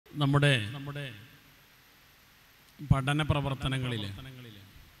നമ്മുടെ പഠന പ്രവർത്തനങ്ങളിൽ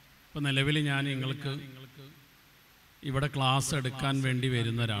ഇപ്പോൾ നിലവിൽ ഞാൻ നിങ്ങൾക്ക് ഇവിടെ ക്ലാസ് എടുക്കാൻ വേണ്ടി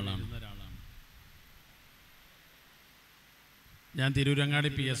വരുന്ന ഒരാളാണ്. ഞാൻ തിരൂരങ്ങാടി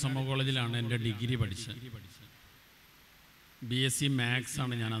PSM കോളേജിലാണ് എൻ്റെ ഡിഗ്രി പഠിച്ചത്. BSc മാത്സ്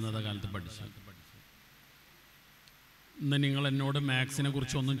ആണ് ഞാൻ അന്നത്തെ കാലത്ത് പഠിച്ചത്. ഇന്ന് നിങ്ങൾ എന്നോട് മാത്സിനെ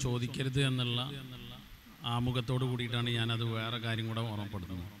കുറിച്ചൊന്നും ചോദിക്കരുത് എന്നുള്ള ആമുഖത്തോട് കൂടിയിട്ടാണ് ഞാനത് വേറെ കാര്യം കൂടെ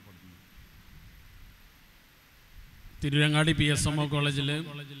ഓർമ്മപ്പെടുത്തുന്നത്. തിരൂരങ്ങാടി PSM കോളേജിൽ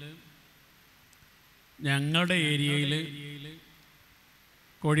ഞങ്ങളുടെ ഏരിയയിൽ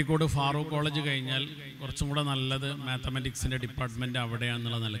കോഴിക്കോട് ഫാറൂഖ് കോളേജ് കഴിഞ്ഞാൽ കുറച്ചും കൂടെ നല്ലത് മാത്തമാറ്റിക്സിൻ്റെ ഡിപ്പാർട്ട്മെൻറ്റ്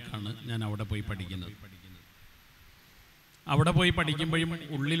അവിടെയാണെന്നുള്ള നിലക്കാണ് ഞാൻ അവിടെ പോയി പഠിക്കുന്നത്. അവിടെ പോയി പഠിക്കുമ്പോഴും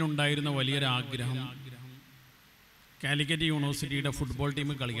ഉള്ളിലുണ്ടായിരുന്ന വലിയൊരാഗ്രഹം കാലിക്കറ്റ് യൂണിവേഴ്സിറ്റിയുടെ ഫുട്ബോൾ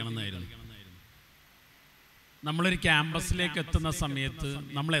ടീം കളിക്കണം എന്നായിരുന്നു. നമ്മളൊരു ക്യാമ്പസിലേക്ക് എത്തുന്ന സമയത്ത്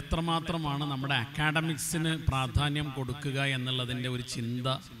നമ്മൾ എത്രമാത്രമാണ് നമ്മുടെ അക്കാഡമിക്സിന് പ്രാധാന്യം കൊടുക്കുക എന്നുള്ളതിൻ്റെ ഒരു ചിന്ത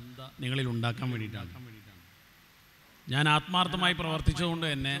നിങ്ങളിൽ ഉണ്ടാക്കാൻ വേണ്ടിയിട്ടാണ്. ഞാൻ ആത്മാർത്ഥമായി പ്രവർത്തിച്ചുകൊണ്ട്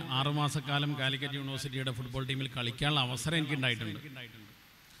തന്നെ 6 മാസക്കാലം കാലിക്കറ്റ് യൂണിവേഴ്സിറ്റിയുടെ ഫുട്ബോൾ ടീമിൽ കളിക്കാനുള്ള അവസരം എനിക്കുണ്ടായിട്ടുണ്ട്.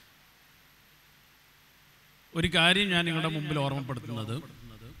 ഒരു കാര്യം ഞാൻ നിങ്ങളുടെ മുമ്പിൽ ഓർമ്മപ്പെടുത്തുന്നത്,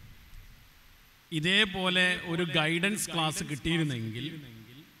 ഇതേപോലെ ഒരു ഗൈഡൻസ് ക്ലാസ് കിട്ടിയിരുന്നെങ്കിൽ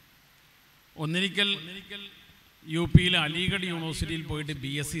ഒന്നിരിക്കൽ UP-യിലെ അലിഗഡ് യൂണിവേഴ്സിറ്റിയിൽ പോയിട്ട്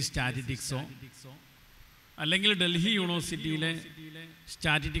BSc സ്റ്റാറ്റിറ്റിക്സോ അല്ലെങ്കിൽ ഡൽഹി യൂണിവേഴ്സിറ്റിയിലെ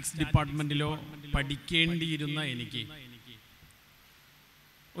സ്റ്റാറ്റിറ്റിക്സ് ഡിപ്പാർട്ട്മെൻറ്റിലോ പഠിക്കേണ്ടിയിരുന്ന എനിക്ക്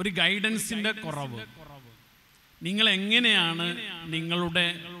ഒരു ഗൈഡൻസിൻ്റെ കുറവ്, നിങ്ങൾ എങ്ങനെയാണ് നിങ്ങളുടെ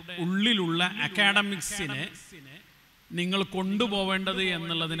ഉള്ളിലുള്ള അക്കാഡമിക്സിനെ നിങ്ങൾ കൊണ്ടുപോവേണ്ടത്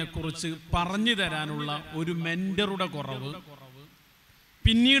എന്നുള്ളതിനെക്കുറിച്ച് പറഞ്ഞു തരാനുള്ള ഒരു മെൻറ്ററുടെ കുറവ്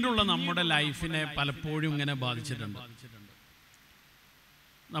പിന്നീടുള്ള നമ്മുടെ ലൈഫിനെ പലപ്പോഴും ഇങ്ങനെ ബാധിച്ചിട്ടുണ്ട്.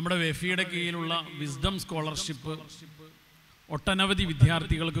 നമ്മുടെ വെഫിയുടെ കീഴിലുള്ള വിസ്ഡം സ്കോളർഷിപ്പ് ഒട്ടനവധി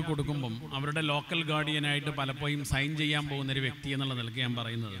വിദ്യാർത്ഥികൾക്ക് കൊടുക്കുമ്പം അവരുടെ ലോക്കൽ ഗാർഡിയനായിട്ട് പലപ്പോഴും സൈൻ ചെയ്യാൻ പോകുന്നൊരു വ്യക്തി എന്നുള്ള നിലയ്ക്ക് ഞാൻ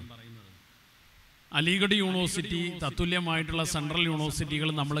പറയുന്നത്, അലിഗഡ് യൂണിവേഴ്സിറ്റി തത്തുല്യമായിട്ടുള്ള സെൻട്രൽ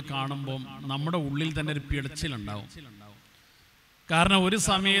യൂണിവേഴ്സിറ്റികൾ നമ്മൾ കാണുമ്പം നമ്മുടെ ഉള്ളിൽ തന്നെ ഒരു പിടച്ചിലുണ്ടാവും. കാരണം ഒരു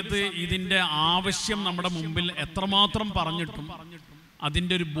സമയത്ത് ഇതിൻ്റെ ആവശ്യം നമ്മുടെ മുമ്പിൽ എത്രമാത്രം പറഞ്ഞിട്ടും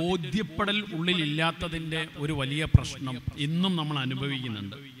അതിൻ്റെ ഒരു ബോധ്യപ്പെടൽ ഉള്ളിലില്ലാത്തതിൻ്റെ ഒരു വലിയ പ്രശ്നം ഇന്നും നമ്മൾ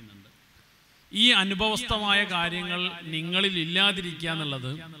അനുഭവിക്കുന്നുണ്ട്. ഈ അനുഭവസ്ഥമായ കാര്യങ്ങൾ നിങ്ങളിൽ ഇല്ലാതിരിക്കുക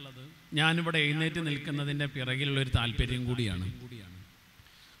എന്നുള്ളത് ഞാനിവിടെ എഴുന്നേറ്റ് നിൽക്കുന്നതിൻ്റെ പിറകിലുള്ളൊരു താല്പര്യം കൂടിയാണ്.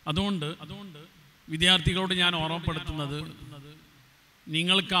 അതുകൊണ്ട് വിദ്യാർത്ഥികളോട് ഞാൻ ഓർമ്മപ്പെടുത്തുന്നത്,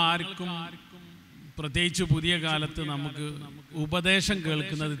 നിങ്ങൾക്ക് ആർക്കും പ്രത്യേകിച്ച് പുതിയ കാലത്ത് നമുക്ക് ഉപദേശം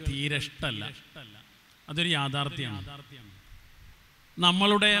കേൾക്കുന്നത് തീരെ ഇഷ്ടമല്ല. അതൊരു യാഥാർത്ഥ്യമാണ്.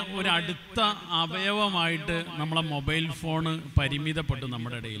 നമ്മളുടെ ഒരു അടുത്ത അവയവമായിട്ട് നമ്മളെ മൊബൈൽ ഫോണ് പരിമിതപ്പെട്ടു.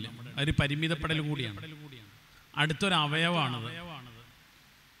 നമ്മുടെ ഇടയിൽ ഒരു പരിമിതപ്പെടലും കൂടിയാണ്. അടുത്തൊരു അവയവമാണത്.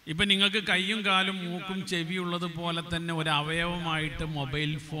 ഇപ്പം നിങ്ങൾക്ക് കൈയും കാലും മൂക്കും ചെവിയുള്ളത് പോലെ തന്നെ ഒരു അവയവമായിട്ട്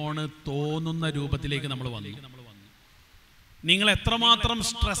മൊബൈൽ ഫോണ് തോന്നുന്ന രൂപത്തിലേക്ക് നമ്മൾ വന്നു. നിങ്ങൾ എത്രമാത്രം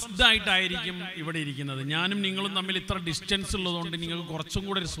സ്ട്രെസ്ഡ് ആയിട്ടായിരിക്കും ഇവിടെ ഇരിക്കുന്നത്. ഞാനും നിങ്ങളും തമ്മിൽ ഇത്ര ഡിസ്റ്റൻസ് ഉള്ളതുകൊണ്ട് നിങ്ങൾക്ക് കുറച്ചും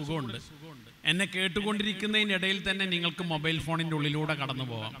കൂടെ ഒരു സുഖമുണ്ട്. എന്നെ കേട്ടുകൊണ്ടിരിക്കുന്നതിനിടയിൽ തന്നെ നിങ്ങൾക്ക് മൊബൈൽ ഫോണിൻ്റെ ഉള്ളിലൂടെ കടന്നു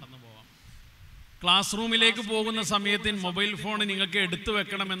പോകാം. ക്ലാസ് റൂമിലേക്ക് പോകുന്ന സമയത്ത് മൊബൈൽ ഫോൺ നിങ്ങൾക്ക് എടുത്തു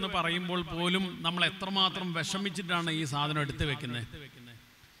വെക്കണമെന്ന് പറയുമ്പോൾ പോലും നമ്മൾ എത്രമാത്രം വിഷമിച്ചിട്ടാണ് ഈ സാധനം എടുത്തു വെക്കുന്നത്.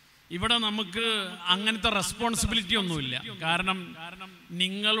 ഇവിടെ നമുക്ക് അങ്ങനത്തെ റെസ്പോൺസിബിലിറ്റി ഒന്നുമില്ല. കാരണം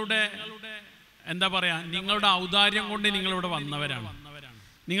നിങ്ങളുടെ എന്താ പറയുക, നിങ്ങളുടെ ഔദാര്യം കൊണ്ട് നിങ്ങളിവിടെ വന്നവരാണ്.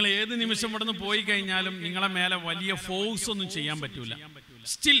 നിങ്ങൾ ഏത് നിമിഷം ഇവിടെ നിന്ന് പോയി കഴിഞ്ഞാലും നിങ്ങളെ മേലെ വലിയ ഫോഴ്സ് ഒന്നും ചെയ്യാൻ പറ്റൂല.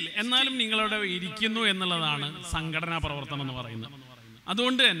 സ്റ്റിൽ എന്നാലും നിങ്ങളവിടെ ഇരിക്കുന്നു എന്നുള്ളതാണ് സംഘടനാ പ്രവർത്തനം എന്ന് പറയുന്നത്.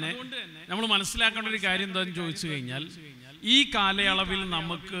 അതുകൊണ്ട് തന്നെ നമ്മൾ മനസ്സിലാക്കേണ്ട ഒരു കാര്യം എന്താണെന്ന് ചോദിച്ചു കഴിഞ്ഞാൽ, ഈ കാലയളവിൽ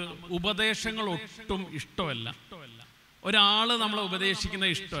നമുക്ക് ഉപദേശങ്ങൾ ഒട്ടും ഇഷ്ടമല്ല. ഒരാൾ നമ്മളെ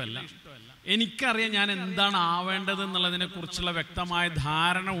ഉപദേശിക്കുന്നത് ഇഷ്ടമല്ല. എനിക്കറിയാം ഞാൻ എന്താണ് ആവേണ്ടത് എന്നുള്ളതിനെ കുറിച്ചുള്ള വ്യക്തമായ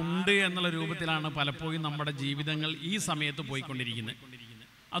ധാരണ ഉണ്ട് എന്നുള്ള രൂപത്തിലാണ് പലപ്പോഴും നമ്മുടെ ജീവിതങ്ങൾ ഈ സമയത്ത് പോയിക്കൊണ്ടിരിക്കുന്നത്.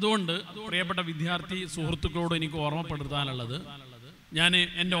 അതുകൊണ്ട് പ്രിയപ്പെട്ട വിദ്യാർത്ഥി സുഹൃത്തുക്കളോട് എനിക്ക് ഓർമ്മപ്പെടുത്താനുള്ളത്, ഞാൻ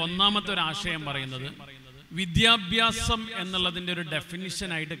എൻ്റെ ഒന്നാമത്തെ ഒരു ആശയം പറയുന്നത്, വിദ്യാഭ്യാസം എന്നുള്ളതിൻ്റെ ഒരു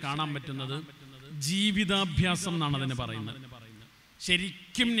ഡെഫിനിഷനായിട്ട് കാണാൻ പറ്റുന്നത് ജീവിതാഭ്യാസം എന്നാണ് അതിന് പറയുന്നത്.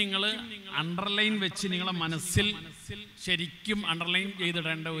 ശരിക്കും നിങ്ങൾ അണ്ടർലൈൻ വെച്ച് നിങ്ങളെ മനസ്സിൽ ശരിക്കും അണ്ടർലൈൻ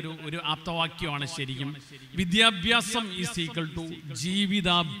ചെയ്തിടേണ്ട ഒരു ആപ്തവാക്യമാണ് ശരിക്കും വിദ്യാഭ്യാസം ഈസ് ഈക്വൽ ടു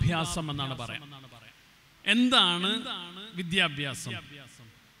ജീവിതാഭ്യാസം എന്നാണ് പറയാം. എന്താണ് വിദ്യാഭ്യാസം?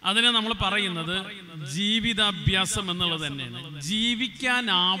 അതിനെ നമ്മൾ പറയുന്നത് ജീവിതാഭ്യാസം എന്നുള്ളത് തന്നെയാണ്. ജീവിക്കാൻ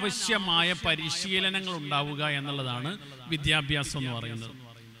ആവശ്യമായ പരിശീലനങ്ങൾ ഉണ്ടാവുക എന്നുള്ളതാണ് വിദ്യാഭ്യാസം എന്ന് പറയുന്നത്.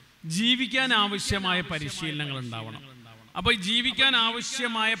 ജീവിക്കാൻ ആവശ്യമായ പരിശീലനങ്ങൾ ഉണ്ടാവണം. അപ്പോൾ ജീവിക്കാൻ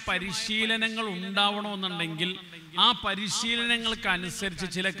ആവശ്യമായ പരിശീലനങ്ങൾ ഉണ്ടാവണമെന്നുണ്ടെങ്കിൽ ആ പരിശീലനങ്ങൾക്കനുസരിച്ച്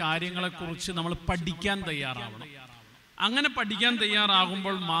ചില കാര്യങ്ങളെക്കുറിച്ച് നമ്മൾ പഠിക്കാൻ തയ്യാറാവണം. അങ്ങനെ പഠിക്കാൻ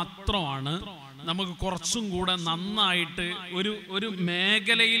തയ്യാറാകുമ്പോൾ മാത്രമാണ് നമുക്ക് കുറച്ചും കൂടെ നന്നായിട്ട് ഒരു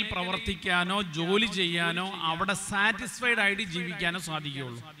മേഖലയിൽ പ്രവർത്തിക്കാനോ ജോലി ചെയ്യാനോ അവിടെ സാറ്റിസ്ഫൈഡ് ആയിട്ട് ജീവിക്കാനോ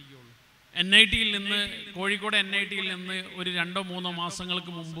സാധിക്കുകയുള്ളൂ. NITയിൽ നിന്ന്, കോഴിക്കോട് NITയിൽ നിന്ന് ഒരു 2-3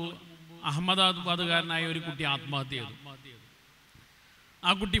 മാസങ്ങൾക്ക് മുമ്പ് അഹമ്മദാബാദുകാരനായ ഒരു കുട്ടി ആത്മഹത്യ ചെയ്തു.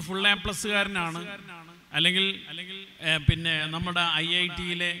 ആ കുട്ടി ഫുൾ A+കാരനാണ്. അല്ലെങ്കിൽ പിന്നെ നമ്മുടെ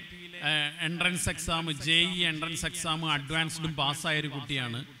IITയിലെ entrance exam, JEE entrance exam അഡ്വാൻസ്ഡും പാസ്സായ ഒരു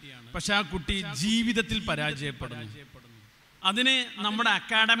കുട്ടിയാണ്. പക്ഷെ ആ കുട്ടി ജീവിതത്തിൽ പരാജയപ്പെടുന്നു. അതിന് നമ്മുടെ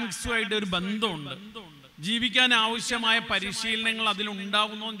അക്കാഡമിക്സുമായിട്ട് ഒരു ബന്ധമുണ്ട്. ജീവിക്കാൻ ആവശ്യമായ പരിശീലനങ്ങൾ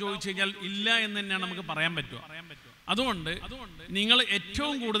അതിലുണ്ടാകുന്നോ എന്ന് ചോദിച്ചു കഴിഞ്ഞാൽ ഇല്ല എന്ന് തന്നെയാണ് നമുക്ക് പറയാൻ പറ്റുക. അതുകൊണ്ട് നിങ്ങൾ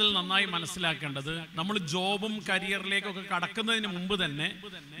ഏറ്റവും കൂടുതൽ നന്നായി മനസ്സിലാക്കേണ്ടത്, നമ്മൾ ജോബും കരിയറിലേക്കൊക്കെ കടക്കുന്നതിന് മുമ്പ് തന്നെ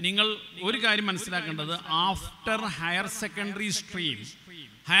നിങ്ങൾ ഒരു കാര്യം മനസ്സിലാക്കേണ്ടത്, after higher secondary stream,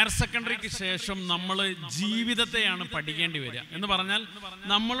 higher സെക്കൻഡറിക്ക് ശേഷം നമ്മൾ ജീവിതത്തെയാണ് പഠിക്കേണ്ടി വരിക. എന്ന് പറഞ്ഞാൽ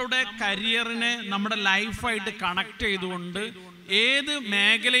നമ്മളുടെ കരിയറിനെ നമ്മുടെ ലൈഫായിട്ട് കണക്ട് ചെയ്തുകൊണ്ട് ഏത്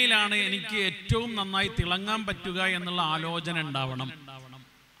മേഖലയിലാണ് എനിക്ക് ഏറ്റവും നന്നായി തിളങ്ങാൻ പറ്റുക എന്നുള്ള ആലോചന ഉണ്ടാവണം.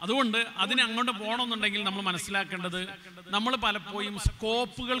 അതുകൊണ്ട് അതിന് അങ്ങോട്ട് പോകണമെന്നുണ്ടെങ്കിൽ നമ്മൾ മനസ്സിലാക്കേണ്ടത്, നമ്മൾ പലപ്പോഴും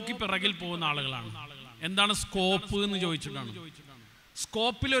സ്കോപ്പുകൾക്ക് പിറകിൽ പോകുന്ന ആളുകളാണ്. എന്താണ് സ്കോപ്പ് എന്ന് ചോദിച്ചിട്ടാണ്.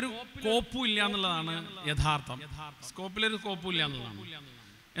 സ്കോപ്പിലൊരു കോപ്പും ഇല്ല എന്നുള്ളതാണ് യഥാർത്ഥം. സ്കോപ്പിലൊരു കോപ്പും ഇല്ല എന്നുള്ളതാണ്.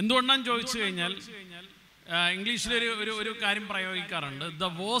 എന്തുകൊണ്ടാണെന്ന് ചോദിച്ചു കഴിഞ്ഞാൽ ഇംഗ്ലീഷിലൊരു ഒരു കാര്യം പ്രയോഗിക്കാറുണ്ട്, the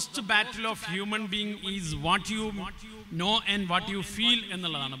waste battle of human being is what you know and what you feel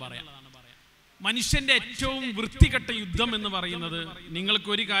എന്നുള്ളതാണ് പറയാം. മനുഷ്യന്റെ ഏറ്റവും വൃത്തികെട്ട യുദ്ധം എന്ന് പറയുന്നത് നിങ്ങൾക്ക്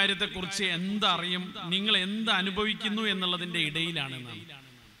ഒരു കാര്യത്തെക്കുറിച്ച് എന്തറിയും, നിങ്ങൾ എന്ത് അനുഭവിക്കുന്നു എന്നുള്ളതിൻ്റെ ഇടയിലാണെന്നാണ്.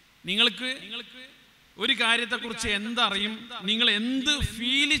 നിങ്ങൾക്ക് ഒരു കാര്യത്തെക്കുറിച്ച് എന്തറിയും, നിങ്ങൾ എന്ത്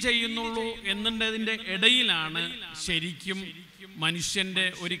ഫീൽ ചെയ്യുന്നുള്ളൂ എന്നതിൻ്റെ ഇടയിലാണ് ശരിക്കും മനുഷ്യന്റെ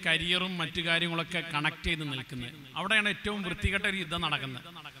ഒരു കരിയറും മറ്റു കാര്യങ്ങളൊക്കെ കണക്ട് ചെയ്ത് നിൽക്കുന്നത്. അവിടെയാണ് ഏറ്റവും വൃത്തികെട്ട ഒരു യുദ്ധം നടക്കുന്നത്.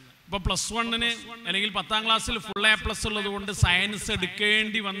 ഇപ്പോൾ +1 അല്ലെങ്കിൽ 10ാം ക്ലാസ്സിൽ ഫുൾ A+ ഉള്ളത് കൊണ്ട് സയൻസ്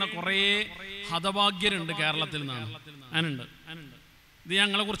എടുക്കേണ്ടി വന്ന കുറേ ഹതഭാഗ്യരുണ്ട് കേരളത്തിൽ നിന്നാണ്. അതിനുണ്ട്. ഇത്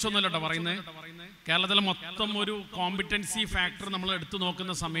ഞങ്ങളെ കുറിച്ചൊന്നുമല്ല കേട്ടോ പറയുന്നത്. കേരളത്തിലെ മൊത്തം ഒരു കോമ്പിറ്റൻസി ഫാക്ടർ നമ്മൾ എടുത്തു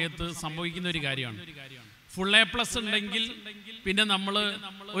നോക്കുന്ന സമയത്ത് സംഭവിക്കുന്ന ഒരു കാര്യമാണ്. ഫുൾ A+ ഉണ്ടെങ്കിൽ പിന്നെ നമ്മൾ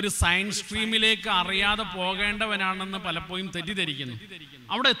ഒരു സയൻസ് സ്ട്രീമിലേക്ക് അറിയാതെ പോകേണ്ടവനാണെന്ന് പലപ്പോഴും തെറ്റിദ്ധരിക്കുന്നു.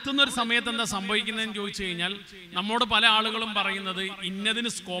 അവിടെ എത്തുന്ന ഒരു സമയത്ത് എന്താ സംഭവിക്കുന്നതെന്ന് ചോദിച്ചു കഴിഞ്ഞാൽ നമ്മോട് പല ആളുകളും പറയുന്നത് ഇന്നതിന്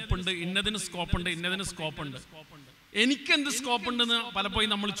സ്കോപ്പുണ്ട്, ഇന്നതിന് സ്കോപ്പുണ്ട്, ഇന്നതിന് സ്കോപ്പുണ്ട്. എനിക്കെന്ത് സ്കോപ്പ് ഉണ്ടെന്ന്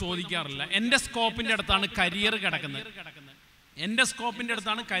പലപ്പോഴും നമ്മൾ ചോദിക്കാറില്ല. എൻ്റെ സ്കോപ്പിൻ്റെ അടുത്താണ് കരിയർ കിടക്കുന്നത്. എൻ്റെ സ്കോപ്പിൻ്റെ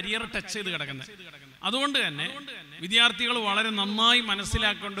അടുത്താണ് കരിയർ ടച്ച് ചെയ്ത് കിടക്കുന്നത്. അതുകൊണ്ട് തന്നെ വിദ്യാർത്ഥികൾ വളരെ നന്നായി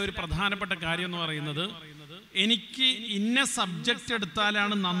മനസ്സിലാക്കേണ്ട ഒരു പ്രധാനപ്പെട്ട കാര്യം എന്ന് പറയുന്നത്, എനിക്ക് ഇന്ന സബ്ജക്റ്റ്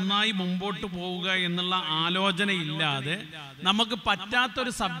എടുത്താലാണ് നന്നായി മുമ്പോട്ട് പോവുക എന്നുള്ള ആലോചനയില്ലാതെ നമുക്ക്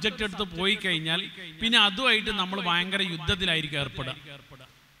പറ്റാത്തൊരു സബ്ജക്റ്റ് എടുത്ത് പോയി കഴിഞ്ഞാൽ പിന്നെ അതുമായിട്ട് നമ്മൾ ഭയങ്കര യുദ്ധത്തിലായിരിക്കും ഏർപ്പെടുക.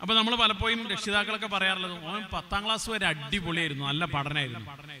 അപ്പോൾ നമ്മൾ പലപ്പോഴും രക്ഷിതാക്കളൊക്കെ പറയാറുള്ളത്, ഓൻ 10ാം ക്ലാസ് വരെ അടിപൊളിയായിരുന്നു, നല്ല പഠനമായിരുന്നു.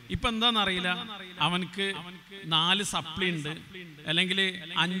 ഇപ്പം എന്താണെന്നറിയില്ല, അവനക്ക് 4 സപ്ലി ഉണ്ട്, അല്ലെങ്കിൽ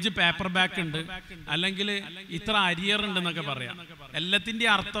 5 പേപ്പർ ബാക്ക് ഉണ്ട്, അല്ലെങ്കിൽ ഇത്ര അരിയർ ഉണ്ട് എന്നൊക്കെ പറയാം.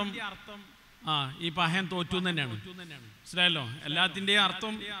 എല്ലാത്തിൻ്റെയും അർത്ഥം ഈ പഹയൻ തോറ്റു തന്നെയാണ്. മനസ്സിലായല്ലോ? എല്ലാത്തിൻ്റെയും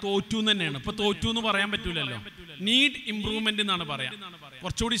അർത്ഥം തോറ്റു തന്നെയാണ്. ഇപ്പൊ തോറ്റു എന്ന് പറയാൻ പറ്റൂലല്ലോ. നീഡ് ഇംപ്രൂവ്മെന്റ് എന്നാണ് പറയാം.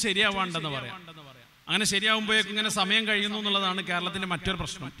 കുറച്ചുകൂടി ശരിയാവാണ്ടെന്ന് പറയാം. അങ്ങനെ ശരിയാവുമ്പോഴേക്കും ഇങ്ങനെ സമയം കഴിയുന്നു എന്നുള്ളതാണ് കേരളത്തിന്റെ മറ്റൊരു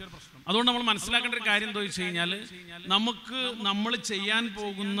പ്രശ്നം. അതുകൊണ്ട് നമ്മൾ മനസ്സിലാക്കേണ്ട ഒരു കാര്യം എന്താ വെച്ച് കഴിഞ്ഞാൽ, നമ്മൾ ചെയ്യാൻ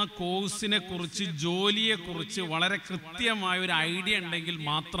പോകുന്ന കോഴ്സിനെ കുറിച്ച്, ജോലിയെ കുറിച്ച് വളരെ കൃത്യമായ ഒരു ഐഡിയ ഉണ്ടെങ്കിൽ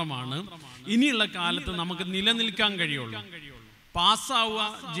മാത്രമാണ് ഇനിയുള്ള കാലത്ത് നമുക്ക് നിലനിൽക്കാൻ കഴിയുള്ളൂ. പാസ്സാവുക,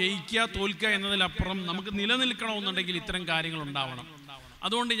 ജയിക്കുക, തോൽക്കുക എന്നതിലപ്പുറം നമുക്ക് നിലനിൽക്കണമെന്നുണ്ടെങ്കിൽ ഇത്തരം കാര്യങ്ങൾ ഉണ്ടാവണം.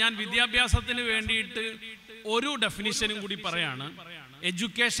 അതുകൊണ്ട് ഞാൻ വിദ്യാഭ്യാസത്തിന് വേണ്ടിയിട്ട് ഒരു ഡെഫിനിഷനും കൂടി പറയാണ്.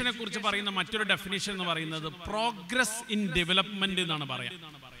 എഡ്യൂക്കേഷനെ കുറിച്ച് പറയുന്ന മറ്റൊരു ഡെഫിനിഷൻ എന്ന് പറയുന്നത് പ്രോഗ്രസ് ഇൻ ഡെവലപ്മെന്റ് എന്നാണ് പറയാം.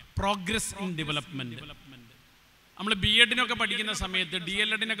 Progress in development. നമ്മൾ BEdനൊക്കെ പഠിക്കുന്ന സമയത്ത്,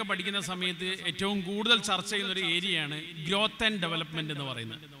 DLEdനൊക്കെ പഠിക്കുന്ന സമയത്ത് ഏറ്റവും കൂടുതൽ ചർച്ച ചെയ്യുന്ന ഒരു ഏരിയയാണ് ഗ്രോത്ത് ആൻഡ് ഡെവലപ്മെന്റ് എന്ന്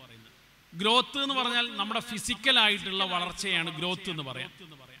പറയുന്നത്. ഗ്രോത്ത് എന്ന് പറഞ്ഞാൽ നമ്മുടെ ഫിസിക്കലായിട്ടുള്ള വളർച്ചയാണ് ഗ്രോത്ത് എന്ന് പറയാം.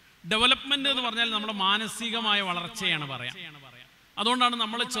 ഡെവലപ്മെന്റ് എന്ന് പറഞ്ഞാൽ നമ്മുടെ മാനസികമായ വളർച്ചയാണ് പറയാം. അതുകൊണ്ടാണ്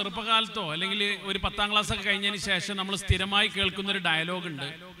നമ്മൾ ചെറുപ്പകാലത്തോ അല്ലെങ്കിൽ ഒരു 10ാം ക്ലാസ് ഒക്കെ കഴിഞ്ഞതിന് ശേഷം നമ്മൾ സ്ഥിരമായി കേൾക്കുന്ന ഒരു ഡയലോഗ് ഉണ്ട്.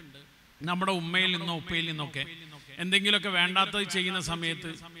 നമ്മുടെ ഉമ്മയിൽ നിന്നോ ഉപ്പയിൽ നിന്നൊക്കെ എന്തെങ്കിലുമൊക്കെ വേണ്ടാത്തത് ചെയ്യുന്ന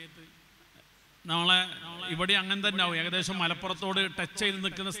സമയത്ത് നമ്മളെ ഇവിടെ അങ്ങനെ തന്നെ ആവും. ഏകദേശം മലപ്പുറത്തോട് ടച്ച് ചെയ്ത്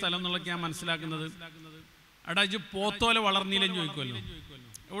നിൽക്കുന്ന സ്ഥലം എന്നുള്ളതൊക്കെ ഞാൻ മനസ്സിലാക്കുന്നത്, എടാ ഇത് പോത്തോലെ വളർന്നില്ലെന്ന് ചോദിക്കുമല്ലോ.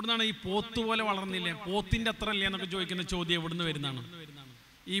 എവിടുന്നാണ് ഈ പോത്ത് പോലെ വളർന്നില്ലേ, പോത്തിൻ്റെ അത്ര അല്ലേ എന്നൊക്കെ ചോദിക്കുന്ന ചോദ്യം എവിടുന്ന് വരുന്നതാണ്?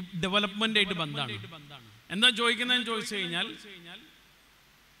 ഈ ഡെവലപ്മെന്റ് ആയിട്ട് ബന്ധമാണ്. എന്താ ചോദിക്കുന്നതെന്ന് ചോദിച്ചു കഴിഞ്ഞാൽ,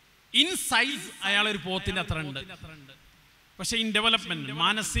 ഇൻ സൈസ് അയാളൊരു പോത്തിന്റെ അത്ര ഉണ്ട്, പക്ഷെ ഇൻ ഡെവലപ്മെന്റ്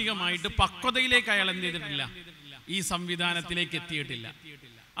മാനസികമായിട്ട് പക്വതയിലേക്ക് അയാൾ എന്ത് ചെയ്തിട്ടില്ല, ഈ സംവിധാനത്തിലേക്ക് എത്തിയിട്ടില്ല.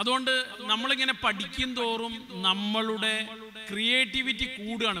 അതുകൊണ്ട് നമ്മളിങ്ങനെ പഠിക്കും തോറും നമ്മളുടെ ക്രിയേറ്റിവിറ്റി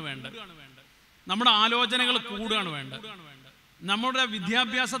കൂടുകയാണ് വേണ്ടത്, നമ്മുടെ ആലോചനകൾ കൂടുകയാണ് വേണ്ടത്, നമ്മുടെ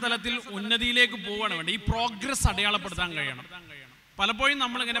വിദ്യാഭ്യാസ തലത്തിൽ ഉന്നതിയിലേക്ക് പോവുകയാണ് വേണ്ടത്. ഈ പ്രോഗ്രസ് അടയാളപ്പെടുത്താൻ കഴിയണം. പലപ്പോഴും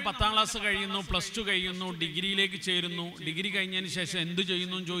നമ്മളിങ്ങനെ 10ാം ക്ലാസ് കഴിയുന്നു, +2 കഴിയുന്നു, ഡിഗ്രിയിലേക്ക് ചേരുന്നു, ഡിഗ്രി കഴിഞ്ഞതിന് ശേഷം എന്ത്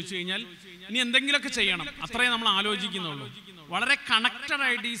ചെയ്യുന്നു എന്ന് ചോദിച്ചു കഴിഞ്ഞാൽ ഇനി എന്തെങ്കിലുമൊക്കെ ചെയ്യണം, അത്രേ നമ്മൾ ആലോചിക്കുന്നുള്ളൂ. വളരെ കണക്റ്റഡ്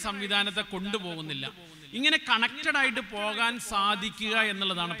ആയിട്ട് ഈ സംവിധാനത്തെ കൊണ്ടുപോകുന്നില്ല. ഇങ്ങനെ കണക്റ്റഡ് ആയിട്ട് പോകാൻ സാധിക്കുക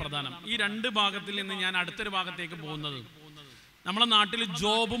എന്നുള്ളതാണ് പ്രധാനം. ഈ 2 ഭാഗത്തിൽ നിന്ന് ഞാൻ അടുത്തൊരു ഭാഗത്തേക്ക് പോകുന്നത്, നമ്മുടെ നാട്ടിൽ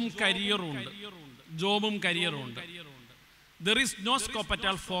ജോബും കരിയറും ഉണ്ട്. ജോബും കരിയറും ഉണ്ട്. There is no scope at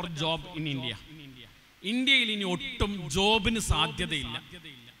all for job in India. ഇന്ത്യയിൽ ഇനി ഒട്ടും ജോബിന് സാധ്യതയില്ല.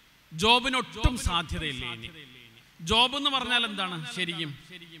 ജോബിന് ഒട്ടും സാധ്യതയില്ല ഇനി. ജോബ് എന്ന് പറഞ്ഞാൽ എന്താണ് ശരിക്കും?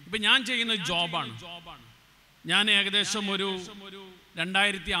 ഇപ്പൊ ഞാൻ ചെയ്യുന്നത് ജോബാണ്. ഞാൻ ഏകദേശം ഒരു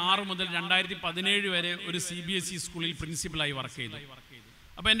 2006 മുതൽ 2017 വരെ ഒരു CBSE സ്കൂളിൽ പ്രിൻസിപ്പലായി വർക്ക് ചെയ്തു.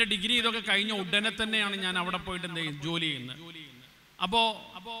 അപ്പൊ എൻ്റെ ഡിഗ്രി ഇതൊക്കെ കഴിഞ്ഞ ഉടനെ തന്നെയാണ് ഞാൻ അവിടെ പോയിട്ട് എന്ത് ചെയ്യും, ജോലി ചെയ്യുന്നത്. അപ്പോൾ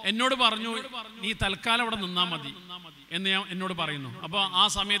എന്നോട് പറഞ്ഞു, നീ തൽക്കാലം അവിടെ നിന്നാൽ മതി എന്ന് എന്നോട് പറയുന്നു. അപ്പോൾ ആ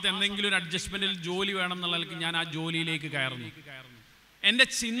സമയത്ത് എന്തെങ്കിലും ഒരു അഡ്ജസ്റ്റ്മെന്റിൽ ജോലി വേണം എന്നുള്ളതിലേക്ക് ഞാൻ ആ ജോലിയിലേക്ക് കയറുന്നു. എൻ്റെ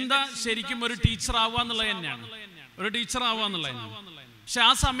ചിന്ത ശരിക്കും ഒരു ടീച്ചർ ആവുക എന്നുള്ളത് തന്നെയാണ്, ഒരു ടീച്ചർ ആവുക എന്നുള്ളത് തന്നെയാണ്. പക്ഷെ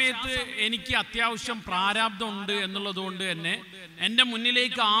ആ സമയത്ത് എനിക്ക് അത്യാവശ്യം പ്രാരാബ്ദം ഉണ്ട് എന്നുള്ളത് കൊണ്ട് തന്നെ എൻ്റെ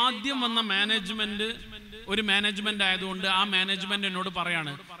മുന്നിലേക്ക് ആദ്യം വന്ന മാനേജ്മെന്റ് ഒരു മാനേജ്മെന്റ് ആയതുകൊണ്ട് ആ മാനേജ്മെന്റ് എന്നോട്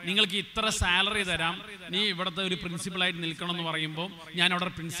പറയാണ്, നിങ്ങൾക്ക് ഇത്ര സാലറി തരാം, നീ ഇവിടുത്തെ ഒരു പ്രിൻസിപ്പളായിട്ട് നിൽക്കണം എന്ന് പറയുമ്പോൾ ഞാൻ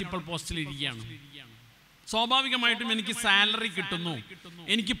അവിടെ പ്രിൻസിപ്പൽ പോസ്റ്റിൽ ഇരിക്കുകയാണ്. സ്വാഭാവികമായിട്ടും എനിക്ക് സാലറി കിട്ടുന്നു,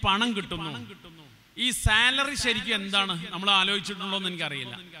 എനിക്ക് പണം കിട്ടുന്നു. ഈ സാലറി ശരിക്കും എന്താണ് നമ്മൾ ആലോചിച്ചിട്ടുണ്ടോ എന്ന്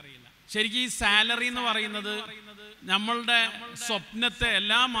എനിക്കറിയില്ല. ശരിക്കും ഈ സാലറി എന്ന് പറയുന്നത് നമ്മളുടെ സ്വപ്നത്തെ,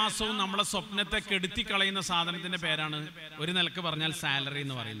 എല്ലാ മാസവും നമ്മളെ സ്വപ്നത്തെ കെടുത്തി കളയുന്ന സാധനത്തിന്റെ പേരാണ് ഒരു നിലക്ക് പറഞ്ഞാൽ സാലറി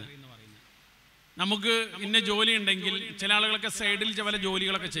എന്ന് പറയുന്നത്. നമുക്ക് ഇന്ന ജോലി ഉണ്ടെങ്കിൽ ചില ആളുകളൊക്കെ സൈഡിൽ ചില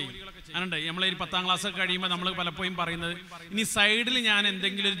ജോലികളൊക്കെ ചെയ്യും. അതുകൊണ്ട് നമ്മൾ ഈ 10ാം ക്ലാസ് ഒക്കെ കഴിയുമ്പോൾ നമ്മൾ പലപ്പോഴും പറയുന്നത്, ഇനി സൈഡിൽ ഞാൻ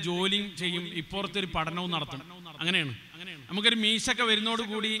എന്തെങ്കിലും ഒരു ജോലിയും ചെയ്യും, ഇപ്പുറത്തൊരു പഠനവും നടത്തും. അങ്ങനെയാണ്. നമുക്കൊരു മീശൊക്കെ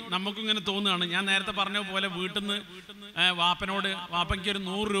വരുന്നതോടുകൂടി നമുക്കിങ്ങനെ തോന്നുകയാണ്. ഞാൻ നേരത്തെ പറഞ്ഞ പോലെ വീട്ടിൽ നിന്ന് വാപ്പനോട്, വാപ്പയ്ക്ക് ഒരു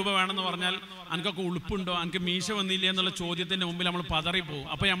 100 രൂപ വേണമെന്ന് പറഞ്ഞാൽ എനിക്കൊക്കെ ഉളുപ്പുണ്ടോ, എനിക്ക് മീശ വന്നില്ല എന്നുള്ള ചോദ്യത്തിന്റെ മുമ്പിൽ നമ്മൾ പതറിപ്പോവും.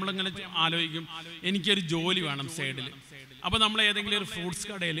 അപ്പോൾ നമ്മളിങ്ങനെ ആലോചിക്കും, എനിക്കൊരു ജോലി വേണം സൈഡിൽ. അപ്പോൾ നമ്മൾ ഏതെങ്കിലും ഒരു ഫ്രൂട്ട്സ്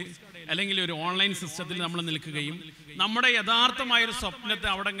കടയിൽ അല്ലെങ്കിൽ ഒരു ഓൺലൈൻ സിസ്റ്റത്തിൽ നമ്മൾ നിൽക്കുകയും നമ്മുടെ യഥാർത്ഥമായൊരു സ്വപ്നത്തെ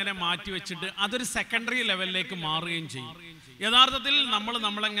അവിടെ ഇങ്ങനെ മാറ്റി വെച്ചിട്ട് അതൊരു സെക്കൻഡറി ലെവലിലേക്ക് മാറുകയും ചെയ്യും. യഥാർത്ഥത്തിൽ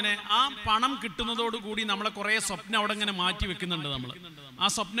നമ്മളെങ്ങനെ ആ പണം കിട്ടുന്നതോടുകൂടി നമ്മളെ കുറേ സ്വപ്നം അവിടെ ഇങ്ങനെ മാറ്റി വെക്കുന്നുണ്ട്. നമ്മൾ ആ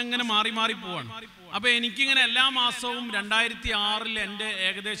സ്വപ്നം ഇങ്ങനെ മാറി മാറി പോവാണ്. അപ്പോൾ എനിക്കിങ്ങനെ എല്ലാ മാസവും 2006 എൻ്റെ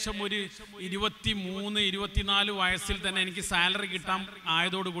ഏകദേശം ഒരു 23-24 വയസ്സിൽ തന്നെ എനിക്ക് സാലറി കിട്ടാൻ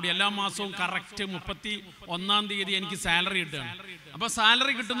ആയതോടുകൂടി എല്ലാ മാസവും കറക്റ്റ് 31-ാം തീയതി എനിക്ക് സാലറി കിട്ടുകയാണ്. അപ്പോൾ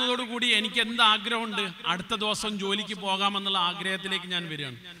സാലറി കിട്ടുന്നതോടുകൂടി എനിക്ക് എന്ത് ആഗ്രഹമുണ്ട്, അടുത്ത ദിവസം ജോലിക്ക് പോകാമെന്നുള്ള ആഗ്രഹത്തിലേക്ക് ഞാൻ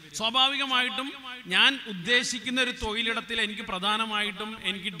വരികയാണ്. സ്വാഭാവികമായിട്ടും ഞാൻ ഉദ്ദേശിക്കുന്ന ഒരു തൊഴിലിടത്തിൽ എനിക്ക് പ്രധാനമായിട്ടും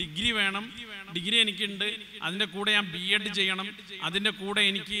എനിക്ക് ഡിഗ്രി വേണം. ഡിഗ്രി എനിക്കുണ്ട്, അതിൻ്റെ കൂടെ ഞാൻ B.Ed ചെയ്യണം, അതിൻ്റെ കൂടെ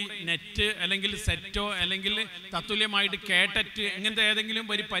എനിക്ക് നെറ്റ് അല്ലെങ്കിൽ സെറ്റോ അല്ലെങ്കിൽ തത്തുല്യമായിട്ട് കേട്ടറ്റ് ഇങ്ങനത്തെ ഏതെങ്കിലും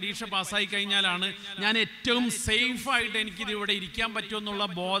ഒരു പരീക്ഷ പാസ്സായി കഴിഞ്ഞാലാണ് ഞാൻ ഏറ്റവും സേഫായിട്ട് എനിക്കിത് ഇവിടെ ഇരിക്കാൻ പറ്റുമെന്നുള്ള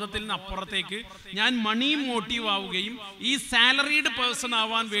ബോധത്തിൽ നിന്ന് അപ്പുറത്തേക്ക് ഞാൻ മണി മോട്ടീവ് ആവുകയും ഈ സാലറീഡ് പേഴ്സൺ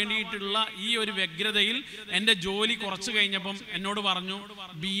ആവാൻ വേണ്ടിയിട്ടുള്ള ഈ ഒരു വ്യഗ്രതയിൽ എൻ്റെ ജോലി കുറച്ച് കഴിഞ്ഞപ്പം എന്നോട് പറഞ്ഞു,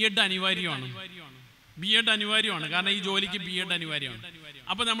 B.Ed അനിവാര്യമാണ്. B.Ed അനിവാര്യമാണ്, കാരണം ഈ ജോലിക്ക് B.Ed അനിവാര്യമാണ്.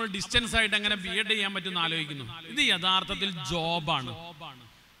 അപ്പൊ നമ്മൾ ഡിസ്റ്റൻസ് ആയിട്ട് അങ്ങനെ B.Ed ചെയ്യാൻ പറ്റുമെന്ന് ആലോചിക്കുന്നു. ഇത് യഥാർത്ഥത്തിൽ ജോബാണ്.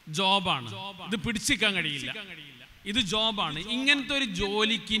 ഇത് പിടിച്ചിക്കാൻ കഴിയില്ല. ഇത് ജോബാണ്. ഇങ്ങനത്തെ ഒരു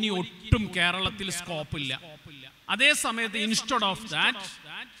ജോലിക്ക് ഇനി ഒട്ടും കേരളത്തിൽ സ്കോപ്പ് ഇല്ല. അതേ സമയത്ത് ഇൻസ്റ്റെഡ് ഓഫ് ദാറ്റ്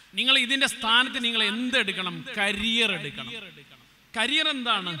നിങ്ങൾ ഇതിന്റെ സ്ഥാനത്ത് നിങ്ങൾ എന്തെടുക്കണം? കരിയർ എടുക്കണം. കരിയർ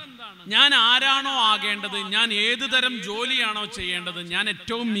എന്താണ്? ഞാൻ ആരാണോ ആകേണ്ടത്, ഞാൻ ഏതു തരം ജോലിയാണോ ചെയ്യേണ്ടത്, ഞാൻ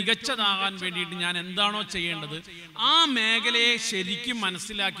ഏറ്റവും മികച്ചതാകാൻ വേണ്ടിയിട്ട് ഞാൻ എന്താണോ ചെയ്യേണ്ടത്, ആ മേഖലയെ ശരിക്കും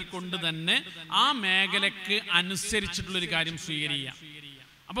മനസ്സിലാക്കിക്കൊണ്ട് തന്നെ ആ മേഖലക്ക് അനുസരിച്ചിട്ടുള്ളൊരു കാര്യം സ്വീകരിക്കുക.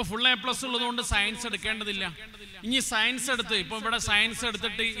 അപ്പോൾ ഫുൾ A+ ഉള്ളതുകൊണ്ട് സയൻസ് എടുക്കേണ്ടതില്ല. ഇനി സയൻസ് എടുത്ത് ഇപ്പോൾ ഇവിടെ സയൻസ്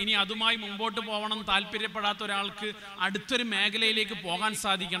എടുത്തിട്ട് ഇനി അതുമായി മുമ്പോട്ട് പോകണം താല്പര്യപ്പെടാത്ത ഒരാൾക്ക് അടുത്തൊരു മേഖലയിലേക്ക് പോകാൻ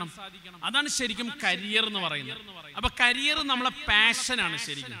സാധിക്കണം. അതാണ് ശരിക്കും കരിയർ എന്ന് പറയുന്നത്. അപ്പൊ കരിയർ നമ്മളെ പാഷനാണ്.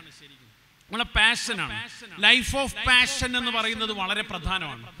 ശരിക്കും നമ്മളെ പാഷനാണ്. ലൈഫ് ഓഫ് പാഷൻ എന്ന് പറയുന്നത് വളരെ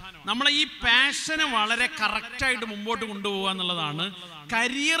പ്രധാനമാണ്. നമ്മളെ ഈ പാഷനെ വളരെ കറക്റ്റായിട്ട് മുമ്പോട്ട് കൊണ്ടുപോകുക എന്നുള്ളതാണ്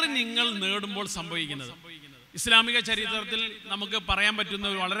കരിയർ നിങ്ങൾ നേടുമ്പോൾ സംഭവിക്കുന്നത്. ഇസ്ലാമിക ചരിത്രത്തിൽ നമുക്ക് പറയാൻ പറ്റുന്ന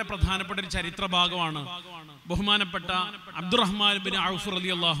ഒരു വളരെ പ്രധാനപ്പെട്ട ഒരു ചരിത്ര ഭാഗമാണ് ബഹുമാനപ്പെട്ട അബ്ദുറഹ്മാൻ ബിൻ ഔഫ്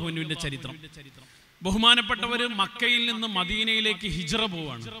റളിയല്ലാഹു അൻഹുവിന്റെ ചരിത്രം. ബഹുമാനപ്പെട്ടവർ മക്കയിൽ നിന്ന് മദീനയിലേക്ക് ഹിജ്റ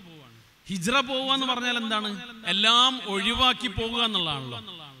പോവാണ്. ഹിജ്റ പോവുക എന്ന് പറഞ്ഞാൽ എന്താണ്? എല്ലാം ഒഴിവാക്കി പോകുക എന്നുള്ളതാണല്ലോ.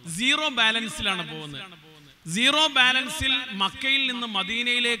 സീറോ ബാലൻസിലാണ് പോകുന്നത്. സീറോ ബാലൻസിൽ മക്കയിൽ നിന്ന്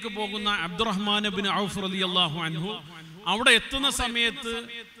മദീനയിലേക്ക് പോകുന്ന അബ്ദുറഹ്മാൻ ഇബ്നു ഔഫ് റളിയല്ലാഹു അൻഹു അവിടെ എത്തുന്ന സമയത്ത്,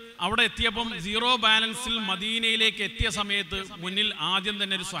 അവിടെ എത്തിയപ്പം സീറോ ബാലൻസിൽ മദീനയിലേക്ക് എത്തിയ സമയത്ത് മുന്നിൽ ആദ്യം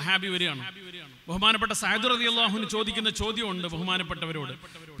തന്നെ ഒരു സ്വഹാബി വരികയാണ്. ബഹുമാനപ്പെട്ട സഅദ് റളിയല്ലാഹു അൻഹു ചോദിക്കുന്ന ചോദ്യമുണ്ട് ബഹുമാനപ്പെട്ടവരോട്.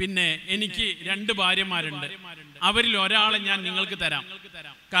 പിന്നെ എനിക്ക് 2 ഭാര്യമാരുണ്ട്, അവരിൽ ഒരാളെ ഞാൻ നിങ്ങൾക്ക് തരാം.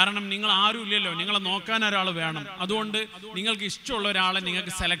 കാരണം നിങ്ങൾ ആരും ഇല്ലല്ലോ, നിങ്ങളെ നോക്കാൻ ഒരാൾ വേണം. അതുകൊണ്ട് നിങ്ങൾക്ക് ഇഷ്ടമുള്ള ഒരാളെ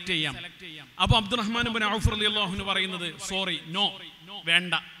നിങ്ങൾക്ക് സെലക്ട് ചെയ്യാം. അപ്പൊ അബ്ദുറഹ്മാൻ ഇബ്നു ഔഫ് റളിയല്ലാഹു അൻഹു പറയുന്നത് സോറി, നോ,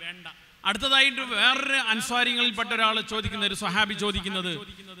 വേണ്ട. അടുത്തതായിട്ട് വേറൊരു അൻസ്വാരികളിൽപ്പെട്ട ഒരാൾ ചോദിക്കുന്ന, ഒരു സ്വഹാബി ചോദിക്കുന്നത്,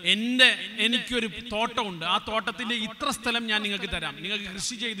 എനിക്കൊരു തോട്ടമുണ്ട്, ആ തോട്ടത്തിന്റെ ഇത്ര സ്ഥലം ഞാൻ നിങ്ങൾക്ക് തരാം, നിങ്ങൾക്ക്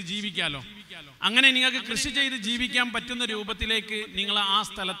കൃഷി ചെയ്ത് ജീവിക്കാലോ. അങ്ങനെ നിങ്ങൾക്ക് കൃഷി ചെയ്ത് ജീവിക്കാൻ പറ്റുന്ന രൂപത്തിലേക്ക് നിങ്ങൾ ആ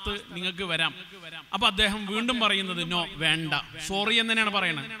സ്ഥലത്ത് നിങ്ങൾക്ക് വരാം. അപ്പൊ അദ്ദേഹം വീണ്ടും പറയുന്നത് നോ, വേണ്ട, സോറി എന്ന് തന്നെയാണ്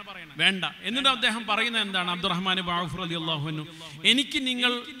പറയുന്നത്, വേണ്ട. എന്നിട്ട് അദ്ദേഹം പറയുന്നത് എന്താണ്? അബ്ദുറഹ്മാൻ ഇബ്നു ഔഫ് റളിയല്ലാഹു അൻഹു, എനിക്ക്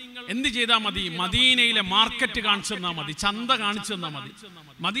നിങ്ങൾ എന്ത് ചെയ്താൽ മതി? മദീനയിലെ മാർക്കറ്റ് കാണിച്ചു തന്നാൽ മതി, ചന്ത കാണിച്ചു തന്നാൽ മതി.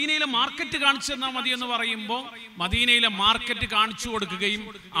 മദീനയിലെ മാർക്കറ്റ് കാണിച്ചു തന്നാൽ മതി എന്ന് പറയുമ്പോൾ മദീനയിലെ മാർക്കറ്റ് കാണിച്ചു കൊടുക്കുകയും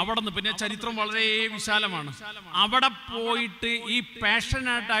അവിടെ നിന്ന്, പിന്നെ ചരിത്രം വളരെ വിശാലമാണ്, അവിടെ പോയിട്ട് ഈ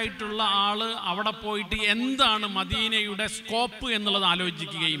പാഷനേറ്റ് ആയിട്ടുള്ള ആള് അവിടെ പോയിട്ട് എന്താണ് മദീനയുടെ സ്കോപ്പ് എന്നുള്ളത്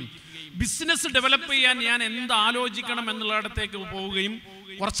ആലോചിക്കുകയും ബിസിനസ് ഡെവലപ്പ് ചെയ്യാൻ ഞാൻ എന്ത് ആലോചിക്കണം എന്നുള്ളിടത്തേക്ക് പോവുകയും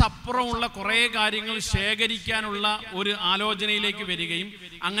കുറച്ചപ്പുറമുള്ള കുറേ കാര്യങ്ങൾ ശേഖരിക്കാനുള്ള ഒരു ആലോചനയിലേക്ക് വരികയും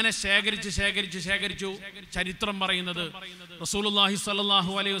അങ്ങനെ ശേഖരിച്ചു ചരിത്രം പറയുന്നത് റസൂലുള്ളാഹി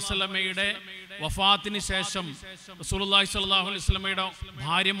സ്വല്ലല്ലാഹു അലൈഹി വസല്ലമയുടെ വഫാത്തിന് ശേഷം റസൂലുള്ളാഹി സ്വല്ലല്ലാഹു അലൈഹി വസല്ലമയുടെ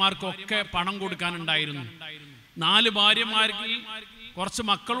ഭാര്യമാർക്കൊക്കെ പണം കൊടുക്കാനുണ്ടായിരുന്നു. 4 ഭാര്യമാരിൽ കുറച്ച്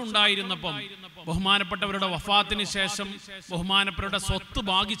മക്കളുണ്ടായിരുന്നപ്പം ബഹുമാനപ്പെട്ടവരുടെ വഫാത്തിന് ശേഷം ബഹുമാനപ്പെട്ടവരുടെ സ്വത്ത്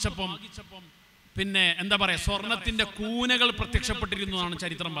ഭാഗിച്ചപ്പം പിന്നെ എന്താ പറയാ, സ്വർണത്തിന്റെ കൂനകൾ പ്രത്യക്ഷപ്പെട്ടിരുന്നു എന്നാണ്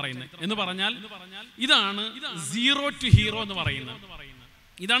ചരിത്രം പറയുന്നത്. എന്ന് പറഞ്ഞാൽ ഇതാണ് സീറോ ടു ഹീറോ എന്ന് പറയുന്നത്.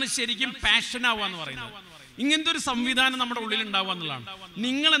 ഇതാണ് ശരിക്കും പാഷൻ ആവുക എന്ന് പറയുന്നത്. ഇങ്ങനത്തെ ഒരു സംവിധാനം നമ്മുടെ ഉള്ളിൽ ഉണ്ടാവുക എന്നുള്ളതാണ്.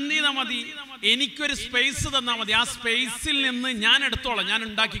 നിങ്ങൾ എന്ത് ചെയ്താൽ മതി? എനിക്കൊരു സ്പേസ് തന്നാൽ മതി, ആ സ്പേസിൽ നിന്ന് ഞാൻ എടുത്തോളാം, ഞാൻ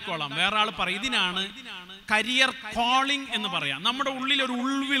ഉണ്ടാക്കിക്കോളാം. വേറെ ആൾ പറയും. ഇതിനാണ് കരിയർ കോളിംഗ് എന്ന് പറയാം. നമ്മുടെ ഉള്ളിൽ ഒരു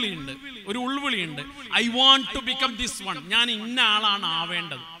ഉൾവിളിയുണ്ട്. I want to become this one. ഞാൻ ഇന്ന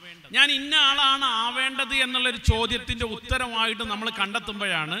ആളാണ് ആവേണ്ടത് എന്നുള്ളൊരു ചോദ്യത്തിന്റെ ഉത്തരമായിട്ട് നമ്മൾ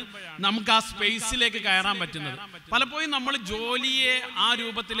കണ്ടെത്തുമ്പോഴാണ് നമുക്ക് ആ സ്പേസിലേക്ക് കയറാൻ പറ്റുന്നത്. പലപ്പോഴും നമ്മൾ ജോലിയെ ആ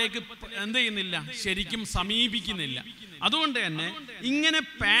രൂപത്തിലേക്ക് എന്ത് ചെയ്യുന്നില്ല, ശരിക്കും സമീപിക്കുന്നില്ല. അതുകൊണ്ട് തന്നെ ഇങ്ങനെ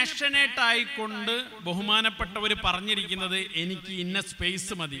പാഷനേറ്റ് ആയിക്കൊണ്ട് ബഹുമാനപ്പെട്ടവർ പറഞ്ഞിരിക്കുന്നത് എനിക്ക് ഇന്ന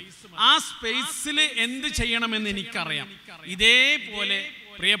സ്പേസ് മതി, ആ സ്പേസിൽ എന്ത് ചെയ്യണമെന്ന് എനിക്കറിയാം. ഇതേപോലെ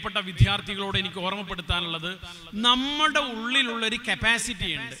പ്രിയപ്പെട്ട വിദ്യാർത്ഥികളോട് എനിക്ക് ഓർമ്മപ്പെടുത്താനുള്ളത്, നമ്മുടെ ഉള്ളിലുള്ളൊരു കപ്പാസിറ്റി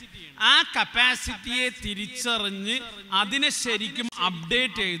ഉണ്ട്. ആ കപ്പാസിറ്റിയെ തിരിച്ചറിഞ്ഞ് അതിനെ ശരിക്കും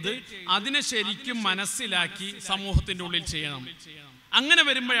അപ്ഡേറ്റ് ചെയ്ത് അതിനെ ശരിക്കും മനസ്സിലാക്കി സമൂഹത്തിൻ്റെ ഉള്ളിൽ ചെയ്യണം. അങ്ങനെ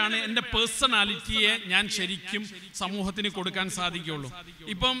വരുമ്പോഴാണ് എൻ്റെ പേഴ്സണാലിറ്റിയെ ഞാൻ ശരിക്കും സമൂഹത്തിന് കൊടുക്കാൻ സാധിക്കുകയുള്ളൂ.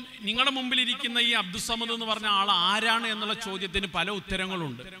 ഇപ്പം നിങ്ങളുടെ മുമ്പിലിരിക്കുന്ന ഈ അബ്ദുസ്സമദ് എന്ന് പറഞ്ഞ ആൾ ആരാണ് എന്നുള്ള ചോദ്യത്തിന് പല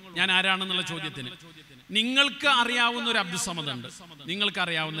ഉത്തരങ്ങളുണ്ട്. ഞാൻ ആരാണെന്നുള്ള ചോദ്യത്തിന് നിങ്ങൾക്ക് അറിയാവുന്ന ഒരു അബ്ദുസ്സമദ് ഉണ്ട്,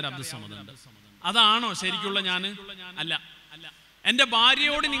 അതാണോ ശരിക്കുള്ള ഞാൻ? അല്ല. എൻ്റെ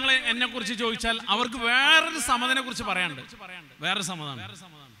ഭാര്യയോട് നിങ്ങൾ എന്നെ കുറിച്ച് ചോദിച്ചാൽ അവർക്ക് വേറൊരു സമദിനെ കുറിച്ച് പറയാനുണ്ട്, വേറൊരു സമതാണ്.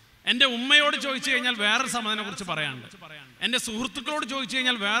 എൻ്റെ ഉമ്മയോട് ചോദിച്ചു കഴിഞ്ഞാൽ വേറൊരു സമദിനെ കുറിച്ച് പറയാനുണ്ട്. എൻ്റെ സുഹൃത്തുക്കളോട് ചോദിച്ചു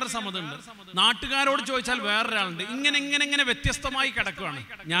കഴിഞ്ഞാൽ വേറൊരു സമതുണ്ട്. നാട്ടുകാരോട് ചോദിച്ചാൽ വേറൊരാളുണ്ട്. ഇങ്ങനെ വ്യത്യസ്തമായി കിടക്കുകയാണ്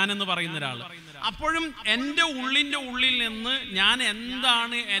ഞാനെന്ന് പറയുന്ന ഒരാൾ. അപ്പോഴും എൻ്റെ ഉള്ളിൽ നിന്ന് ഞാൻ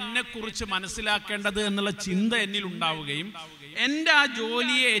എന്താണ് എന്നെക്കുറിച്ച് മനസ്സിലാക്കേണ്ടത് എന്നുള്ള ചിന്ത എന്നിൽ ഉണ്ടാവുകയും എൻ്റെ ആ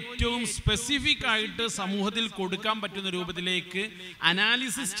ജോലിയെ ഏറ്റവും സ്പെസിഫിക് ആയിട്ട് സമൂഹത്തിൽ കൊടുക്കാൻ പറ്റുന്ന രൂപത്തിലേക്ക്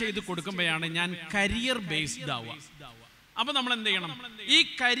അനാലിസിസ് ചെയ്ത് കൊടുക്കുമ്പോഴാണ് ഞാൻ കരിയർ ബേസ്ഡ് ആവുക. അപ്പൊ നമ്മൾ എന്ത് ചെയ്യണം? ഈ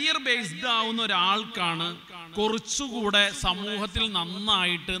കരിയർ ബേസ്ഡ് ആവുന്ന ഒരാൾക്കാണ് കുറച്ചുകൂടെ സമൂഹത്തിൽ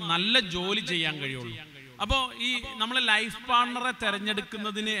നന്നായിട്ട് നല്ല ജോലി ചെയ്യാൻ കഴിയുള്ളൂ. അപ്പോൾ ഈ നമ്മൾ ലൈഫ് പാർട്ണറെ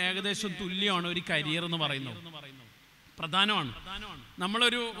തിരഞ്ഞെടുക്കുന്നതിന് ഏകദേശം തുല്യമാണ് ഒരു കരിയർ എന്ന് പറയുന്നത്. പ്രധാനമാണ്.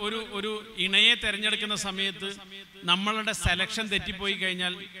 നമ്മളൊരു ഒരു ഇണയെ തിരഞ്ഞെടുക്കുന്ന സമയത്ത് നമ്മളുടെ സെലക്ഷൻ തെറ്റിപ്പോയി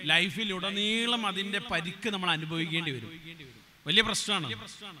കഴിഞ്ഞാൽ ലൈഫിലുടനീളം അതിൻ്റെ പരിക്ക് നമ്മൾ അനുഭവിക്കേണ്ടി വരും. വലിയ പ്രശ്നമാണ്.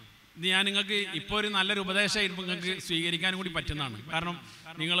 ഇത് ഞാൻ നിങ്ങൾക്ക് ഇപ്പോൾ ഒരു നല്ലൊരു ഉപദേശമായിരിക്കും നിങ്ങൾക്ക് സ്വീകരിക്കാൻ കൂടി പറ്റുന്നതാണ്. കാരണം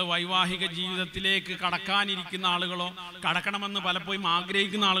നിങ്ങൾ വൈവാഹിക ജീവിതത്തിലേക്ക് കടക്കാനിരിക്കുന്ന ആളുകളോ കടക്കണമെന്ന് പലപ്പോഴും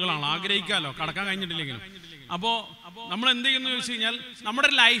ആഗ്രഹിക്കുന്ന ആളുകളാണ്. ആഗ്രഹിക്കാമല്ലോ, കടക്കാൻ കഴിഞ്ഞിട്ടില്ലെങ്കിലും. അപ്പോൾ നമ്മൾ എന്ത് ചെയ്യുന്നു ചോദിച്ചു കഴിഞ്ഞാൽ നമ്മുടെ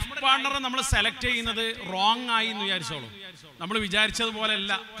ലൈഫ് പാർട്ണറെ നമ്മൾ സെലക്ട് ചെയ്യുന്നത് റോങ് ആയി എന്ന് വിചാരിച്ചോളൂ. നമ്മൾ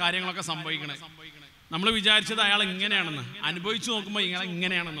വിചാരിച്ചതുപോലെയല്ല കാര്യങ്ങളൊക്കെ സംഭവിക്കണേ. നമ്മൾ വിചാരിച്ചത് അയാൾ ഇങ്ങനെയാണെന്ന്, അനുഭവിച്ചു നോക്കുമ്പോൾ ഇയാൾ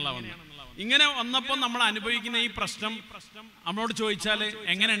ഇങ്ങനെയാണെന്നുള്ള വന്നത്. ഇങ്ങനെ വന്നപ്പോൾ നമ്മൾ അനുഭവിക്കുന്ന ഈ പ്രശ്നം നമ്മളോട് ചോദിച്ചാൽ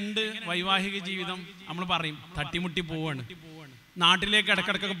എങ്ങനെയുണ്ട് വൈവാഹിക ജീവിതം, നമ്മൾ പറയും തട്ടിമുട്ടി പോവാണ്. നാട്ടിലേക്ക്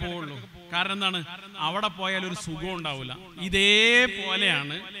ഇടക്കിടക്കൊക്കെ പോവുള്ളൂ. കാരണം എന്താണ്? അവിടെ പോയാൽ ഒരു സുഖം ഉണ്ടാവില്ല.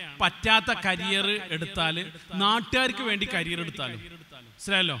 ഇതേപോലെയാണ് പറ്റാത്ത കരിയർ എടുത്താൽ, നാട്ടുകാർക്ക് വേണ്ടി കരിയർ എടുത്താലും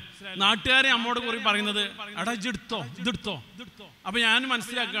മനസ്സിലായല്ലോ. നാട്ടുകാരെ നമ്മോട് കുറി പറയുന്നത് എടാ ഇതെടുത്തോ. അപ്പൊ ഞാൻ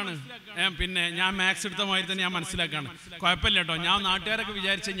മനസ്സിലാക്കാണ്, പിന്നെ ഞാൻ മാത്സ് എടുത്ത മാതിരി തന്നെ ഞാൻ മനസ്സിലാക്കാണ്, കുഴപ്പമില്ല കേട്ടോ, ഞാൻ നാട്ടുകാരൊക്കെ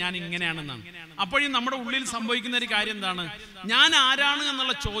വിചാരിച്ച ഞാൻ ഇങ്ങനെയാണെന്നാണ്. അപ്പോഴും നമ്മുടെ ഉള്ളിൽ സംഭവിക്കുന്ന ഒരു കാര്യം എന്താണ്? ഞാൻ ആരാണ്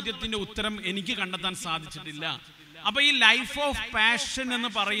എന്നുള്ള ചോദ്യത്തിന്റെ ഉത്തരം എനിക്ക് കണ്ടെത്താൻ സാധിച്ചിട്ടില്ല. അപ്പൊ ഈ ലൈഫ് ഓഫ് പാഷൻ എന്ന്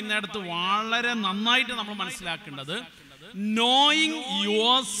പറയുന്നിടത്ത് വളരെ നന്നായിട്ട് നമ്മൾ മനസ്സിലാക്കേണ്ടത്, knowing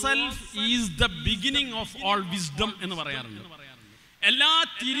your self is the beginning of all wisdom എന്ന് പറയാറുണ്ട്. എല്ലാ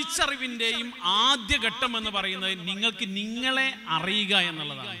തിരിച്ചറിവിന്റെയും ആദ്യ ഘട്ടം എന്ന് പറയുന്നത് നിങ്ങൾക്ക് നിങ്ങളെ അറിയുക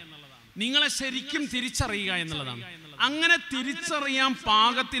എന്നുള്ളതാണ്, നിങ്ങളെ ശരിക്കും തിരിച്ചറിയുക എന്നുള്ളതാണ്. അങ്ങനെ തിരിച്ചറിയാൻ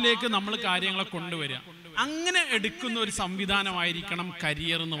പാകത്തിലേക്ക് നമ്മൾ കാര്യങ്ങളെ കൊണ്ടുവരിക, അങ്ങനെ എടുക്കുന്ന ഒരു സംവിധാനമായിരിക്കണം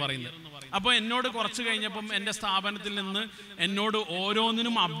കരിയർ എന്ന് പറയുന്നത്. അപ്പോൾ എന്നോട് കുറച്ച് കഴിഞ്ഞപ്പം എൻ്റെ സ്ഥാപനത്തിൽ നിന്ന് എന്നോട്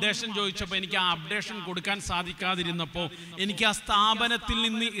ഓരോന്നിനും അപ്ഡേഷൻ ചോദിച്ചപ്പോൾ എനിക്ക് ആ അപ്ഡേഷൻ കൊടുക്കാൻ സാധിക്കാതിരുന്നപ്പോൾ എനിക്ക് ആ സ്ഥാപനത്തിൽ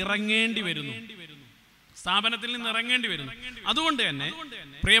നിന്ന് ഇറങ്ങേണ്ടി വരുന്നു. അതുകൊണ്ട് തന്നെ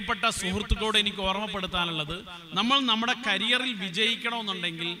പ്രിയപ്പെട്ട സുഹൃത്തുക്കളോട് എനിക്ക് ഓർമ്മപ്പെടുത്താനുള്ളത്, നമ്മൾ നമ്മുടെ കരിയറിൽ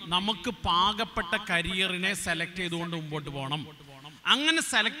വിജയിക്കണമെന്നുണ്ടെങ്കിൽ നമുക്ക് പാകപ്പെട്ട കരിയറിനെ സെലക്ട് ചെയ്തുകൊണ്ട് മുമ്പോട്ട് പോകണം. അങ്ങനെ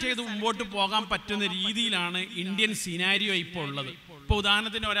സെലക്ട് ചെയ്ത് മുമ്പോട്ട് പോകാൻ പറ്റുന്ന രീതിയിലാണ് ഇന്ത്യൻ സിനാരിയോ ഇപ്പോൾ ഉള്ളത്. ഇപ്പോൾ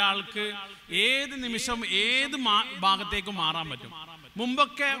ഉദാഹരണത്തിന് ഒരാൾക്ക് ഏത് നിമിഷം ഏത് ഭാഗത്തേക്ക് മാറാൻ പറ്റും.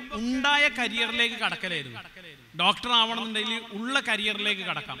 മുമ്പൊക്കെ ഉണ്ടായ കരിയറിലേക്ക് കടക്കലായിരുന്നു. ഡോക്ടർ ആവണമെന്നുണ്ടെങ്കിൽ ഉള്ള കരിയറിലേക്ക്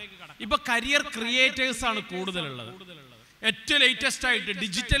കടക്കാം. ഇപ്പൊ കരിയർ ക്രിയേറ്റേഴ്സ് ആണ് കൂടുതലുള്ളത്. ഏറ്റവും ലേറ്റസ്റ്റ് ആയിട്ട്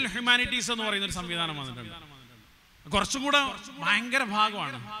ഡിജിറ്റൽ ഹ്യൂമാനിറ്റീസ് എന്ന് പറയുന്ന ഒരു സംവിധാനം വന്നിട്ടുണ്ട്. കുറച്ചും കൂടെ ഭയങ്കര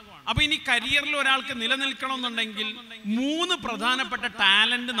ഭാഗമാണ്. അപ്പൊ ഇനി കരിയറിൽ ഒരാൾക്ക് നിലനിൽക്കണമെന്നുണ്ടെങ്കിൽ 3 പ്രധാനപ്പെട്ട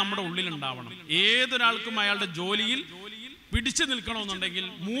ടാലന്റ് നമ്മുടെ ഉള്ളിൽ ഉണ്ടാവണം. ഏതൊരാൾക്കും അയാളുടെ ജോലിയിൽ പിടിച്ചു നിൽക്കണമെന്നുണ്ടെങ്കിൽ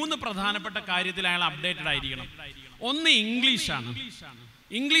 3 പ്രധാനപ്പെട്ട കാര്യത്തിൽ അയാൾ അപ്ഡേറ്റഡ് ആയിരിക്കണം. ഒന്ന് ഇംഗ്ലീഷാണ്.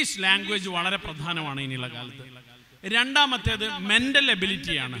 ഇംഗ്ലീഷ് ലാംഗ്വേജ് വളരെ പ്രധാനമാണ് ഇനിയുള്ള കാലത്ത്. രണ്ടാമത്തേത് മെന്റൽ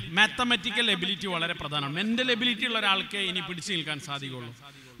എബിലിറ്റിയാണ്. മാത്തമാറ്റിക്കൽ എബിലിറ്റി വളരെ പ്രധാനമാണ്. മെന്റൽ എബിലിറ്റി ഉള്ള ഒരാൾക്ക് ഇനി പിടിച്ചു നിൽക്കാൻ സാധിക്കുള്ളൂ.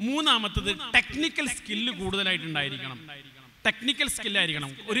 മൂന്നാമത്തത് ടെക്നിക്കൽ സ്കില്ല് കൂടുതലായിട്ടുണ്ടായിരിക്കണം. ടെക്നിക്കൽ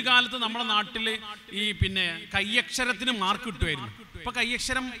സ്കില്ലായിരിക്കണം. ഒരു കാലത്ത് നമ്മുടെ നാട്ടിൽ ഈ കയ്യക്ഷരത്തിന് മാർക്ക് കിട്ടുമായിരുന്നു. ഇപ്പൊ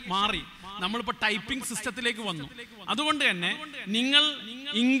കയ്യക്ഷരം മാറി, നമ്മളിപ്പോൾ ടൈപ്പിംഗ് സിസ്റ്റത്തിലേക്ക് വന്നു. അതുകൊണ്ട് തന്നെ നിങ്ങൾ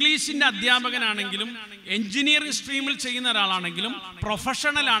ഇംഗ്ലീഷിന്റെ അധ്യാപകനാണെങ്കിലും എഞ്ചിനീയറിംഗ് സ്ട്രീമിൽ ചെയ്യുന്ന ഒരാളാണെങ്കിലും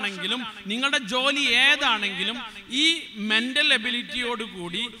പ്രൊഫഷണൽ ആണെങ്കിലും നിങ്ങളുടെ ജോലി ഏതാണെങ്കിലും ഈ മെന്റൽ എബിലിറ്റിയോട്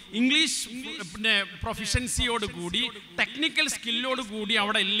കൂടി, ഇംഗ്ലീഷ് പ്രൊഫിഷ്യൻസിയോട് കൂടി, ടെക്നിക്കൽ സ്കില്ലോട് കൂടി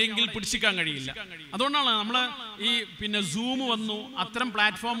അവിടെ ഇല്ലെങ്കിൽ പിടിച്ചിക്കാൻ കഴിയില്ല. അതുകൊണ്ടാണ് നമ്മൾ ഈ സൂം വന്നു, അത്തരം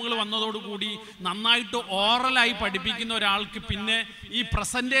പ്ലാറ്റ്ഫോമുകൾ വന്നതോടുകൂടി നന്നായിട്ട് ഓറലായി പഠിപ്പിക്കുന്ന ഒരാൾക്ക് പിന്നെ ഈ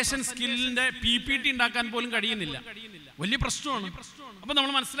പ്രസന്റേഷൻ സ്കില്ലിന്റെ PPT ഉണ്ടാക്കാൻ പോലും കഴിയുന്നില്ല. വലിയ പ്രശ്നമാണ്. അപ്പൊ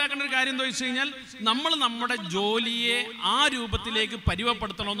നമ്മൾ മനസ്സിലാക്കേണ്ട ഒരു കാര്യം എന്താ വെച്ച് കഴിഞ്ഞാൽ, നമ്മൾ നമ്മുടെ ജോലിയെ ആ രൂപത്തിലേക്ക്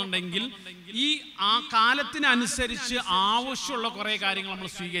പരിവപ്പെടുത്തണമെന്നുണ്ടെങ്കിൽ ആ കാലത്തിനനുസരിച്ച് ആവശ്യമുള്ള കുറെ കാര്യങ്ങൾ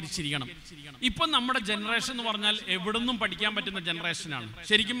നമ്മൾ സ്വീകരിച്ചിരിക്കണം. ഇപ്പൊ നമ്മുടെ ജനറേഷൻ എന്ന് പറഞ്ഞാൽ എവിടുന്നും പഠിക്കാൻ പറ്റുന്ന ജനറേഷനാണ്.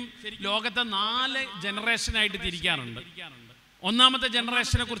 ശരിക്കും ലോകത്തെ 4 ജനറേഷനായിട്ട് തിരിക്കാറുണ്ട്. ഒന്നാമത്തെ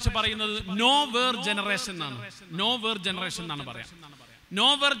ജനറേഷനെ കുറിച്ച് പറയുന്നത് നോ വേർ ജനറേഷൻ എന്നാണ്. നോ വേർ ജനറേഷൻ എന്നാണ് പറയാം.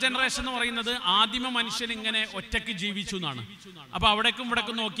 നോവർ ജനറേഷൻ എന്ന് പറയുന്നത് ആദിമ മനുഷ്യൻ ഇങ്ങനെ ഒറ്റയ്ക്ക് ജീവിച്ചു എന്നാണ്. അപ്പൊ അവിടേക്കും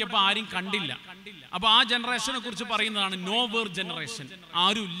ഇവിടേക്കും നോക്കിയപ്പോൾ ആരും കണ്ടില്ല. അപ്പൊ ആ ജനറേഷനെ കുറിച്ച് പറയുന്നതാണ് നോവർ ജനറേഷൻ.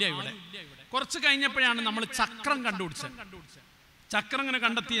 ആരും ഇല്ല ഇവിടെ. കുറച്ച് കഴിഞ്ഞപ്പോഴാണ് നമ്മൾ ചക്രം കണ്ടുപിടിച്ചത്. ചക്രം ഇങ്ങനെ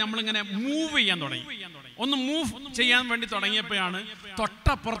കണ്ടെത്തി നമ്മളിങ്ങനെ മൂവ് ചെയ്യാൻ തുടങ്ങി. ഒന്ന് മൂവ് ചെയ്യാൻ വേണ്ടി തുടങ്ങിയപ്പോഴാണ്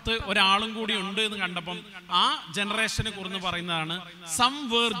തൊട്ടപ്പുറത്ത് ഒരാളും കൂടി ഉണ്ട് എന്ന് കണ്ടപ്പം ആ ജനറേഷനെ കുറിച്ച് പറയുന്നതാണ്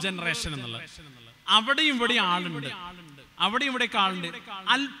സംവേർ ജനറേഷൻ എന്നുള്ളത്. അവിടെയും ഇവിടെ ആളുണ്ട്, അവിടെ ഇവിടെ ആളുണ്ട്.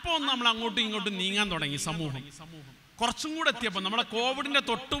 അല്പം നമ്മൾ അങ്ങോട്ടും ഇങ്ങോട്ടും നീങ്ങാൻ തുടങ്ങി സമൂഹം. കുറച്ചും കൂടെ എത്തിയപ്പോൾ നമ്മുടെ കോവിഡിന്റെ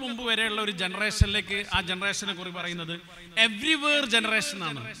തൊട്ട് മുമ്പ് വരെയുള്ള ഒരു ജനറേഷനിലേക്ക് ആ ജനറേഷനെ കുറിച്ച് പറയുന്നത് എവ്രിവേർ ജനറേഷൻ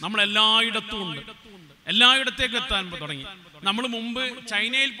ആണ്. നമ്മൾ എല്ലായിടത്തും ഉണ്ട്, എല്ലായിടത്തേക്ക് എത്താൻ തുടങ്ങി. നമ്മൾ മുമ്പ്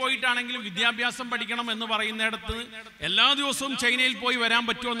ചൈനയിൽ പോയിട്ടാണെങ്കിലും വിദ്യാഭ്യാസം പഠിക്കണം എന്ന് പറയുന്നിടത്ത് എല്ലാ ദിവസവും ചൈനയിൽ പോയി വരാൻ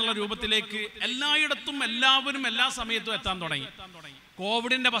പറ്റുമോ എന്നുള്ള രൂപത്തിലേക്ക് എല്ലായിടത്തും എല്ലാവരും എല്ലാ സമയത്തും എത്താൻ തുടങ്ങി.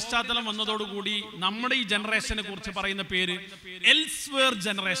 കോവിഡിന്റെ പശ്ചാത്തലം വന്നതോടുകൂടി നമ്മുടെ ഈ ജനറേഷനെ കുറിച്ച് പറയുന്ന പേര് എൽസ്വേർ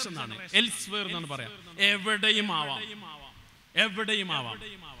ജനറേഷൻ എന്നാണ്. എൽസ്വേർ എന്നാണ് പറയാം. എവിടെയും ആവാം, എവിടെയും ആവാം.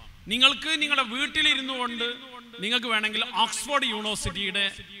 നിങ്ങൾക്ക് നിങ്ങളുടെ വീട്ടിലിരുന്നു കൊണ്ട് നിങ്ങൾക്ക് വേണമെങ്കിൽ ഓക്സ്ഫോർഡ് യൂണിവേഴ്സിറ്റിയുടെ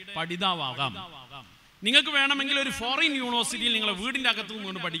പഠിതാവാകാം. നിങ്ങൾക്ക് വേണമെങ്കിൽ ഒരു ഫോറിൻ യൂണിവേഴ്സിറ്റിയിൽ നിങ്ങളുടെ വീടിന്റെ അകത്ത്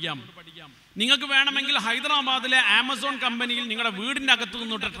നിന്നുകൊണ്ട് പഠിക്കാം. നിങ്ങൾക്ക് വേണമെങ്കിൽ ഹൈദരാബാദിലെ ആമസോൺ കമ്പനിയിൽ നിങ്ങളുടെ വീടിന്റെ അകത്ത്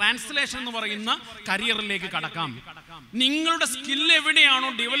നിന്നിട്ട് ട്രാൻസ്ലേഷൻ എന്ന് പറയുന്ന കരിയറിലേക്ക് കടക്കാം. നിങ്ങളുടെ സ്കിൽ എവിടെയാണോ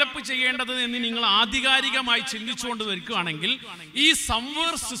ഡെവലപ്പ് ചെയ്യേണ്ടത് എന്ന് നിങ്ങൾ ആധികാരികമായി ചിന്തിച്ചുകൊണ്ട് വരികയാണെങ്കിൽ ഈ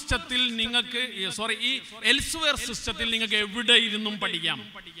സംവേർ സിസ്റ്റത്തിൽ നിങ്ങൾക്ക് ഈ എൽസ്വെയർ സിസ്റ്റത്തിൽ നിങ്ങൾക്ക് എവിടെ ഇരുന്നും പഠിക്കാം.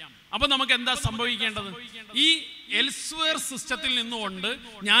 അപ്പൊ നമുക്ക് എന്താ സംഭവിക്കേണ്ടത്? ഈ എൽസ്വെയർ സിസ്റ്റത്തിൽ നിന്നുകൊണ്ട്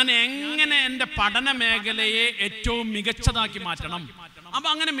ഞാൻ എങ്ങനെ എൻ്റെ പഠന മേഖലയെ ഏറ്റവും മികച്ചതാക്കി മാറ്റണം. അപ്പൊ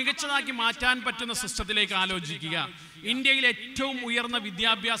അങ്ങനെ മികച്ചതാക്കി മാറ്റാൻ പറ്റുന്ന സിസ്റ്റത്തിലേക്ക് ആലോചിക്കുക. ഇന്ത്യയിലെ ഏറ്റവും ഉയർന്ന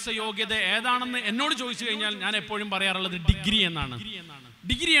വിദ്യാഭ്യാസ യോഗ്യത ഏതാണെന്ന് എന്നോട് ചോദിച്ചു കഴിഞ്ഞാൽ ഞാൻ എപ്പോഴും പറയാറുള്ളത് ഡിഗ്രി എന്നാണ്.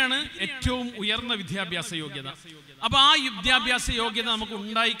 ഡിഗ്രിയാണ് ഏറ്റവും ഉയർന്ന വിദ്യാഭ്യാസ യോഗ്യത. അപ്പൊ ആ വിദ്യാഭ്യാസ യോഗ്യത നമുക്ക്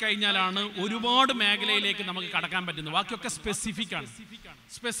ഉണ്ടായി കഴിഞ്ഞാലാണ് ഒരുപാട് മേഖലയിലേക്ക് നമുക്ക് കടക്കാൻ പറ്റുന്നത്. ബാക്കിയൊക്കെ സ്പെസിഫിക്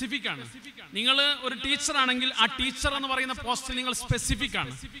ആണ്. നിങ്ങൾ ഒരു ടീച്ചർ ആണെങ്കിൽ ആ ടീച്ചർ എന്ന് പറയുന്ന പോസ്റ്റിൽ നിങ്ങൾ സ്പെസിഫിക്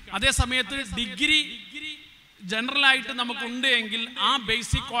ആണ്. അതേ സമയത്ത് ഡിഗ്രി ജനറൽ ആയിട്ട് നമുക്കുണ്ട് എങ്കിൽ ആ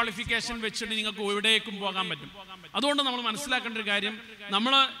ബേസിക് ക്വാളിഫിക്കേഷൻ വെച്ചിട്ട് നിങ്ങൾക്ക് എവിടേക്കും പോകാൻ പറ്റും. അതുകൊണ്ട് നമ്മൾ മനസ്സിലാക്കേണ്ട ഒരു കാര്യം,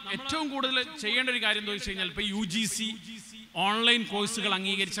 നമ്മൾ ഏറ്റവും കൂടുതൽ ചെയ്യേണ്ട ഒരു കാര്യം എന്താ വെച്ച് കഴിഞ്ഞാൽ, ഇപ്പൊ UGC ഓൺലൈൻ കോഴ്സുകൾ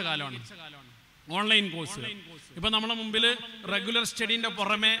അംഗീകരിച്ച കാലമാണ്. ഓൺലൈൻ കോഴ്സുകൾ ഇപ്പൊ നമ്മുടെ മുമ്പിൽ റെഗുലർ സ്റ്റഡീൻ്റെ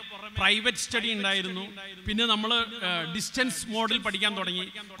പുറമെ പ്രൈവറ്റ് സ്റ്റഡി ഉണ്ടായിരുന്നു. പിന്നെ നമ്മൾ ഡിസ്റ്റൻസ് മോഡിൽ പഠിക്കാൻ തുടങ്ങി.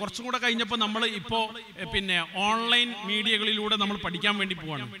 കുറച്ചും കൂടെ കഴിഞ്ഞപ്പോൾ നമ്മൾ ഇപ്പോൾ ഓൺലൈൻ മീഡിയകളിലൂടെ നമ്മൾ പഠിക്കാൻ വേണ്ടി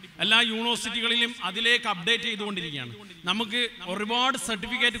പോവാണ്. എല്ലാ യൂണിവേഴ്സിറ്റികളിലും അതിലേക്ക് അപ്ഡേറ്റ് ചെയ്തുകൊണ്ടിരിക്കുകയാണ്. നമുക്ക് ഒരുപാട്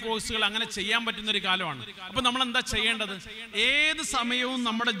സർട്ടിഫിക്കറ്റ് കോഴ്സുകൾ അങ്ങനെ ചെയ്യാൻ പറ്റുന്ന ഒരു കാലമാണ്. അപ്പോൾ നമ്മൾ എന്താ ചെയ്യേണ്ടത്? ഏത് സമയവും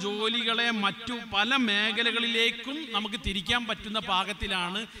നമ്മുടെ ജോലികളെ മറ്റു പല മേഖലകളിലേക്കും നമുക്ക് തിരിക്കാൻ പറ്റുന്ന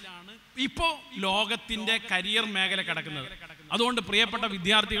പാകത്തിലാണ് ഇപ്പോൾ ലോകത്തിൻ്റെ കരിയർ മേഖല കിടക്കുന്നത്. അതുകൊണ്ട് പ്രിയപ്പെട്ട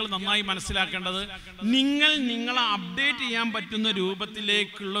വിദ്യാർത്ഥികൾ നന്നായി മനസ്സിലാക്കേണ്ടത്, നിങ്ങളെ അപ്ഡേറ്റ് ചെയ്യാൻ പറ്റുന്ന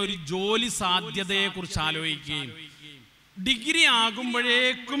രൂപത്തിലേക്കുള്ള ഒരു ജോലി സാധ്യതയെക്കുറിച്ച് ആലോചിക്കുകയും ഡിഗ്രി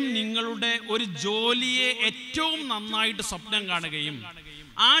ആകുമ്പോഴേക്കും നിങ്ങളുടെ ഒരു ജോലിയെ ഏറ്റവും നന്നായിട്ട് സ്വപ്നം കാണുകയും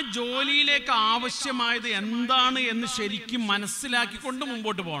ആ ജോലിയിലേക്ക് ആവശ്യമായത് എന്താണ് എന്ന് ശരിക്കും മനസ്സിലാക്കിക്കൊണ്ട്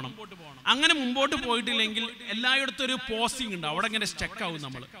മുമ്പോട്ട് പോകണം. അങ്ങനെ മുമ്പോട്ട് പോയിട്ടില്ലെങ്കിൽ എല്ലായിടത്തും ഒരു പോസിംഗ് ഉണ്ട്, അവിടെ ഇങ്ങനെ സ്റ്റക്കാവും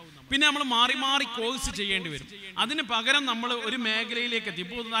നമ്മൾ. പിന്നെ നമ്മൾ മാറി മാറി കോഴ്സ് ചെയ്യേണ്ടി വരും. അതിന് പകരം നമ്മൾ ഒരു മേഖലയിലേക്ക് എത്തി.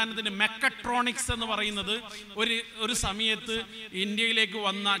 ഇപ്പോൾ ഉദാഹരണത്തിന് മെക്കട്രോണിക്സ് എന്ന് പറയുന്നത് ഒരു സമയത്ത് ഇന്ത്യയിലേക്ക്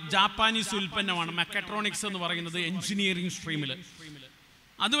വന്ന ജാപ്പാനീസ് ഉൽപ്പന്നമാണ്. മെക്കട്രോണിക്സ് എന്ന് പറയുന്നത് എഞ്ചിനീയറിംഗ് സ്ട്രീമിൽ.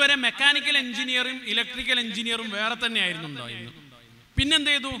 അതുവരെ മെക്കാനിക്കൽ എഞ്ചിനീയറും ഇലക്ട്രിക്കൽ എഞ്ചിനീയറും വേറെ തന്നെയായിരുന്നു ഉണ്ടായിരുന്നത്. പിന്നെന്ത്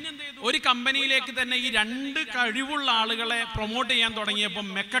ചെയ്തു? ഒരു കമ്പനിയിലേക്ക് തന്നെ ഈ രണ്ട് കഴിവുള്ള ആളുകളെ പ്രൊമോട്ട് ചെയ്യാൻ തുടങ്ങിയപ്പോൾ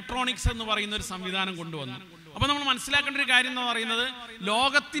മെക്കട്രോണിക്സ് എന്ന് പറയുന്ന ഒരു സംവിധാനം കൊണ്ടുവന്നു. അപ്പോൾ നമ്മൾ മനസ്സിലാക്കേണ്ട ഒരു കാര്യം എന്ന് പറയുന്നത്,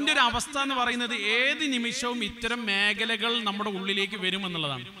 ലോകത്തിൻ്റെ ഒരു അവസ്ഥ എന്ന് പറയുന്നത് ഏത് നിമിഷവും ഇത്തരം മേഖലകൾ നമ്മുടെ ഉള്ളിലേക്ക്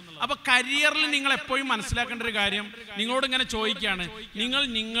വരുമെന്നുള്ളതാണ്. അപ്പോൾ കരിയറിൽ നിങ്ങൾ എപ്പോഴും മനസ്സിലാക്കേണ്ട ഒരു കാര്യം, നിങ്ങളോട് ഇങ്ങനെ ചോദിക്കുകയാണ്, നിങ്ങൾ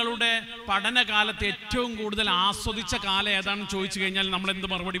നിങ്ങളുടെ പഠനകാലത്ത് ഏറ്റവും കൂടുതൽ ആസ്വദിച്ച കാലം ഏതാണെന്ന് ചോദിച്ചു കഴിഞ്ഞാൽ നമ്മൾ എന്ത്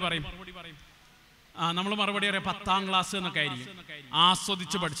മറുപടി പറയും? നമ്മൾ മറുപടി പറയാം 10ാം ക്ലാസ് എന്നൊക്കെ ആയിരിക്കും,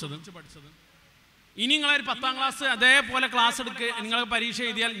 ആസ്വദിച്ച് പഠിച്ചത്. ഇനി നിങ്ങളൊരു 10ാം ക്ലാസ് അതേപോലെ ക്ലാസ് എടുക്കുക, നിങ്ങൾ പരീക്ഷ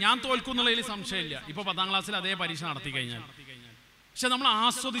എഴുതിയാൽ ഞാൻ തോൽക്കും എന്നുള്ളതിൽ സംശയമില്ല. ഇപ്പോൾ 10ാം ക്ലാസ്സിൽ അതേ പരീക്ഷ നടത്തി കഴിഞ്ഞാൽ, പക്ഷെ നമ്മൾ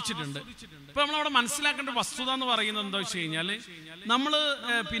ആസ്വദിച്ചിട്ടുണ്ട്. ഇപ്പൊ നമ്മളവിടെ മനസ്സിലാക്കേണ്ട വസ്തുത എന്ന് പറയുന്നത് എന്താ വെച്ച് കഴിഞ്ഞാൽ, നമ്മൾ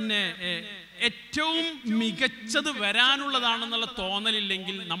ഏറ്റവും മികച്ചത് വരാനുള്ളതാണെന്നുള്ള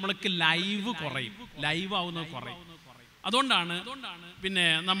തോന്നലില്ലെങ്കിൽ നമ്മൾക്ക് ലൈവ് ആവുന്നത് കുറയും. അതുകൊണ്ടാണ്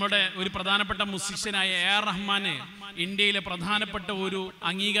നമ്മുടെ ഒരു പ്രധാനപ്പെട്ട മുസ്ലിഷ്യനായ AR റഹ്മാന് ഇന്ത്യയിലെ പ്രധാനപ്പെട്ട ഒരു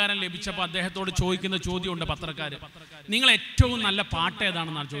അംഗീകാരം ലഭിച്ചപ്പോൾ അദ്ദേഹത്തോട് ചോദിക്കുന്ന ചോദ്യമുണ്ട് പത്രക്കാർ, നിങ്ങൾ ഏറ്റവും നല്ല പാട്ട്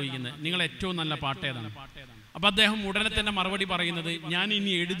ഏതാണെന്നാണ് ചോദിക്കുന്നത്. നിങ്ങൾ ഏറ്റവും നല്ല പാട്ട് ഏതാണ്? അപ്പൊ അദ്ദേഹം ഉടനെ തന്നെ മറുപടി പറയുന്നത്, ഞാൻ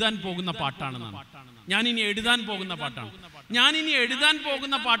ഇനി എഴുതാൻ പോകുന്ന പാട്ടാണെന്നാണ്. ഞാൻ ഇനി എഴുതാൻ പോകുന്ന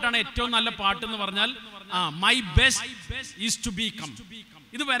പാട്ടാണ് ഏറ്റവും നല്ല പാട്ട് എന്ന് പറഞ്ഞാൽ, my best is to B come.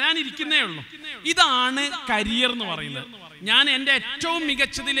 ഇത് വരാനിരിക്കുന്നേ ഉള്ളൂ. ഇതാണ് കരിയർ എന്ന് പറയുന്നത്. ഞാൻ എൻ്റെ ഏറ്റവും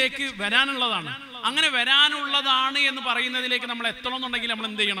മികച്ചതിലേക്ക് വരാനുള്ളതാണ്. അങ്ങനെ വരാനുള്ളതാണ് എന്ന് പറയുന്നതിലേക്ക് നമ്മൾ എത്തണമെന്നുണ്ടെങ്കിൽ നമ്മൾ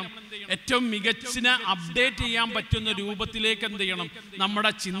എന്ത് ചെയ്യണം? ഏറ്റവും മികച്ചിനെ അപ്ഡേറ്റ് ചെയ്യാൻ പറ്റുന്ന രൂപത്തിലേക്ക് എന്ത് ചെയ്യണം?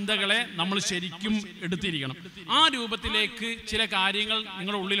 നമ്മുടെ ചിന്തകളെ നമ്മൾ ശരിക്കും എടുത്തിരിക്കണം. ആ രൂപത്തിലേക്ക് ചില കാര്യങ്ങൾ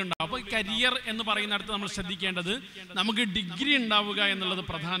നിങ്ങളുടെ ഉള്ളിലുണ്ടാവും. അപ്പോൾ കരിയർ എന്ന് പറയുന്നിടത്ത് നമ്മൾ ശ്രദ്ധിക്കേണ്ടത്, നമുക്ക് ഡിഗ്രി ഉണ്ടാവുക എന്നുള്ളത്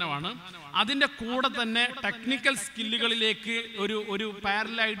പ്രധാനമാണ്. അതിൻ്റെ കൂടെ തന്നെ ടെക്നിക്കൽ സ്കില്ലുകളിലേക്ക് ഒരു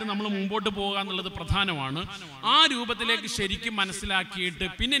പാരലായിട്ട് നമ്മൾ മുമ്പോട്ട് പോകുക എന്നുള്ളത് പ്രധാനമാണ്. ആ രൂപത്തിലേക്ക് ശരിക്കും മനസ്സിലാക്കിയിട്ട്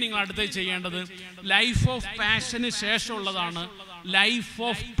പിന്നെ നിങ്ങൾ അടുത്ത് ചെയ്യേണ്ടത് life of പാഷന് ശേഷമുള്ളതാണ് life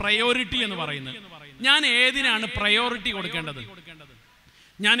of priority എന്ന് പറയുന്നത്. ഞാൻ ഏതിനാണ് പ്രയോറിറ്റി കൊടുക്കേണ്ടത്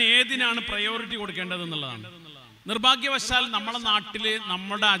എന്നുള്ളതാണ്. നിർഭാഗ്യവശാൽ നമ്മുടെ നാട്ടിൽ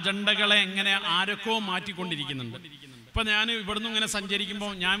നമ്മുടെ അജണ്ടകളെ എങ്ങനെ ആരൊക്കെ മാറ്റിക്കൊണ്ടിരിക്കുന്നുണ്ട്. ഇപ്പം ഞാൻ ഇവിടുന്ന് ഇങ്ങനെ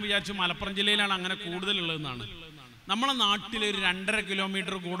സഞ്ചരിക്കുമ്പോൾ ഞാൻ വിചാരിച്ചു മലപ്പുറം ജില്ലയിലാണ് അങ്ങനെ കൂടുതലുള്ളതെന്നാണ്. നമ്മളെ നാട്ടിൽ ഒരു 2.5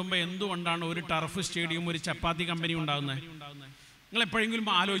 കിലോമീറ്റർ കൂടുമ്പോൾ എന്തുകൊണ്ടാണ് ഒരു ടർഫ് സ്റ്റേഡിയം, ഒരു ചപ്പാത്തി കമ്പനി ഉണ്ടാകുന്നത്? നിങ്ങൾ എപ്പോഴെങ്കിലും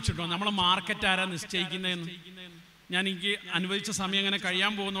ആലോചിച്ചിട്ടോ നമ്മളെ മാർക്കറ്റ് ആരാ നിശ്ചയിക്കുന്നതെന്ന്? എനിക്ക് അനുവദിച്ച സമയം അങ്ങനെ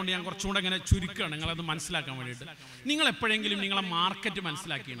കഴിയാൻ പോകുന്നതുകൊണ്ട് ഞാൻ കുറച്ചും കൂടെ ഇങ്ങനെ ചുരുക്കുകയാണ് നിങ്ങളത് മനസ്സിലാക്കാൻ വേണ്ടിയിട്ട്. നിങ്ങൾ എപ്പോഴെങ്കിലും നിങ്ങളെ മാർക്കറ്റ്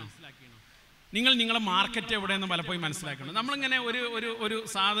മനസ്സിലാക്കിയണോ? നിങ്ങളുടെ മാർക്കറ്റ് എവിടെയെന്ന് പലപ്പോഴും മനസ്സിലാക്കണം. നമ്മളിങ്ങനെ ഒരു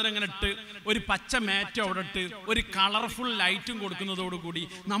സാധനം ഇങ്ങനെ ഇട്ട് ഒരു പച്ച മാറ്റ് അവിടെ ഇട്ട് ഒരു കളർഫുൾ ലൈറ്റും കൊടുക്കുന്നതോടുകൂടി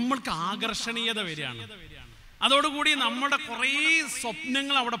നമ്മൾക്ക് ആകർഷണീയത വരികയാണ്. അതോടുകൂടി നമ്മുടെ കുറേ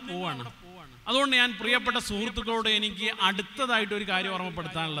സ്വപ്നങ്ങൾ അവിടെ പോവാണ്. അതുകൊണ്ട് ഞാൻ പ്രിയപ്പെട്ട സുഹൃത്തുക്കളോട് എനിക്ക് അടുത്തതായിട്ട് ഒരു കാര്യം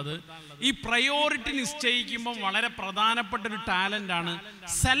ഓർമ്മപ്പെടുത്താനുള്ളത്, ഈ പ്രയോറിറ്റി നിശ്ചയിക്കുമ്പോൾ വളരെ പ്രധാനപ്പെട്ട ഒരു ടാലൻ്റാണ്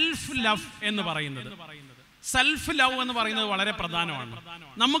സെൽഫ് ലവ് എന്ന് പറയുന്നത്. സെൽഫ് ലവ് എന്ന് പറയുന്നത് വളരെ പ്രധാനമാണ്.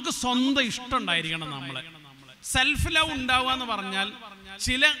 നമുക്ക് സ്വന്തം ഇഷ്ടം ഉണ്ടായിരിക്കണം. നമ്മളെ സെൽഫ് ലവ് ഉണ്ടാവുക എന്ന് പറഞ്ഞാൽ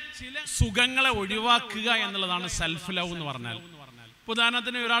ചില സുഖങ്ങളെ ഒഴിവാക്കുക എന്നുള്ളതാണ് സെൽഫ് ലവ് എന്ന് പറഞ്ഞാൽ.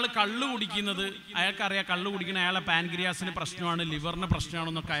 ഉദാഹരണത്തിന് ഒരാൾ കള്ളു കുടിക്കുന്നത് അയാൾക്കറിയാം, കള്ളു കുടിക്കുന്ന അയാളെ പാൻക്രിയാസിന് പ്രശ്നമാണ്, ലിവറിന്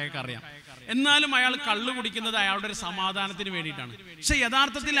പ്രശ്നമാണെന്നൊക്കെ അയാൾക്കറിയാം. എന്നാലും അയാൾ കള്ളു കുടിക്കുന്നത് അയാളുടെ ഒരു സമാധാനത്തിന് വേണ്ടിയിട്ടാണ്. പക്ഷെ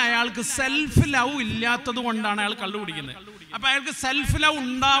യഥാർത്ഥത്തിൽ അയാൾക്ക് സെൽഫ് ലവ് ഇല്ലാത്തത് കൊണ്ടാണ് അയാൾ കള്ളു കുടിക്കുന്നത്. അപ്പൊ അയാൾക്ക് സെൽഫ് ലവ്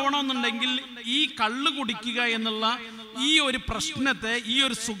ഉണ്ടാവണമെന്നുണ്ടെങ്കിൽ ഈ കള്ളു കുടിക്കുക എന്നുള്ള ഈ ഒരു പ്രശ്നത്തെ, ഈ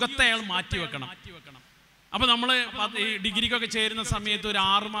ഒരു സുഖത്തെ അയാൾ മാറ്റിവെക്കണം. അപ്പൊ നമ്മൾ ഡിഗ്രിക്കൊക്കെ ചേരുന്ന സമയത്ത് ഒരു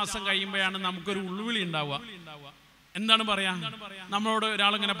 6 മാസം കഴിയുമ്പോഴാണ് നമുക്കൊരു ഉൾവിളി ഉണ്ടാവുക. എന്താണ് പറയാ, നമ്മളോട്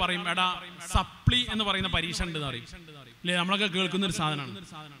ഒരാളിങ്ങനെ പറയും, എടാ സപ്ലി എന്ന് പറയുന്ന പരീക്ഷ ഉണ്ട് എന്ന് പറയും. അല്ലേ, നമ്മളൊക്കെ കേൾക്കുന്ന ഒരു സാധനമാണ്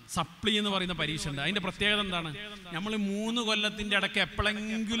സപ്ലി എന്ന് പറയുന്ന പരീക്ഷ ഉണ്ട്. അതിന്റെ പ്രത്യേകത എന്താണ്? നമ്മൾ 3 കൊല്ലത്തിന്റെ ഇടയ്ക്ക്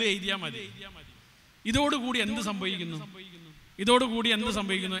എപ്പോഴെങ്കിലും എഴുതിയാൽ മതി. ഇതോടുകൂടി എന്ത് സംഭവിക്കുന്നു?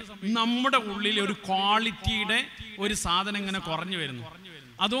 നമ്മുടെ ഉള്ളിൽ ഒരു ക്വാളിറ്റിയുടെ ഒരു സാധനം ഇങ്ങനെ കുറഞ്ഞു വരുന്നു.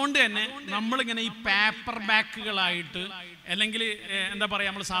 അതുകൊണ്ട് തന്നെ നമ്മളിങ്ങനെ ഈ പേപ്പർ ബാക്കുകളായിട്ട്, അല്ലെങ്കിൽ എന്താ പറയുക,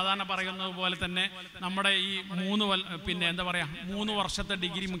 നമ്മൾ സാധാരണ പറയുന്നത് പോലെ തന്നെ നമ്മുടെ ഈ 3 വർഷത്തെ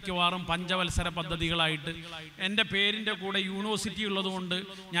ഡിഗ്രി മിക്കവാറും പഞ്ചവത്സര പദ്ധതികളായിട്ട് എൻ്റെ പേരിൻ്റെ കൂടെ യൂണിവേഴ്സിറ്റി ഉള്ളതുകൊണ്ട്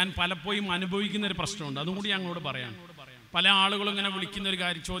ഞാൻ പലപ്പോഴും അനുഭവിക്കുന്ന ഒരു പ്രശ്നമുണ്ട്. അതും കൂടി ഞങ്ങളോട് പറയാം. പല ആളുകളും ഇങ്ങനെ വിളിക്കുന്ന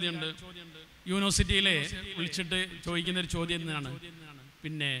ഒരു ചോദ്യമുണ്ട്. യൂണിവേഴ്സിറ്റിയിലെ വിളിച്ചിട്ട് ചോദിക്കുന്ന ഒരു ചോദ്യം എന്നാണ്,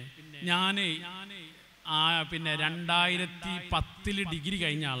 ഞാൻ 2010 ഡിഗ്രി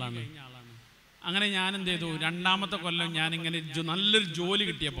കഴിഞ്ഞ ആളാണ്. അങ്ങനെ ഞാൻ എന്ത് ചെയ്തു, 2ാമത്തെ കൊല്ലം ഞാനിങ്ങനെ നല്ലൊരു ജോലി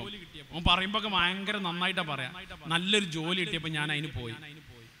കിട്ടിയപ്പോൾ, അവൻ പറയുമ്പോൾ ഭയങ്കര നന്നായിട്ടാണ് പറയാം, നല്ലൊരു ജോലി കിട്ടിയപ്പോൾ ഞാൻ അതിന് പോയി.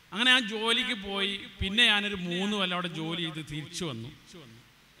 അങ്ങനെ ആ ജോലിക്ക് പോയി. പിന്നെ ഞാനൊരു 3 കൊല്ലം അവിടെ ജോലി ചെയ്ത് തിരിച്ചു വന്നു.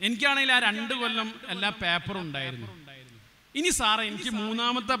 എനിക്കാണെങ്കിൽ ആ 2 കൊല്ലം എല്ലാ പേപ്പറും ഉണ്ടായിരുന്നു. ഇനി സാറേ എനിക്ക്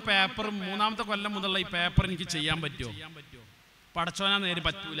 3ാമത്തെ കൊല്ലം മുതലുള്ള ഈ പേപ്പർ എനിക്ക് ചെയ്യാൻ പറ്റുമോ? പടച്ചോനാ നേരെ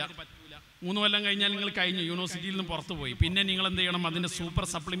പറ്റൂല. 3 കൊല്ലം കഴിഞ്ഞാൽ നിങ്ങൾ കഴിഞ്ഞു, യൂണിവേഴ്സിറ്റിയിൽ നിന്ന് പുറത്തു പോയി. പിന്നെ നിങ്ങൾ എന്ത് ചെയ്യണം, അതിൻ്റെ സൂപ്പർ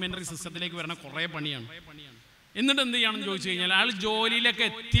സപ്ലിമെൻ്ററി സിസ്റ്റത്തിലേക്ക് വരണ കുറേ പണിയാണ്. എന്നിട്ട് എന്ത് ചെയ്യണമെന്ന് ചോദിച്ചു കഴിഞ്ഞാൽ, അയാൾ ജോലിയിലൊക്കെ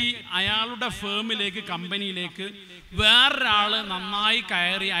എത്തി, അയാളുടെ ഫേമിലേക്ക്, കമ്പനിയിലേക്ക് വേറൊരാൾ നന്നായി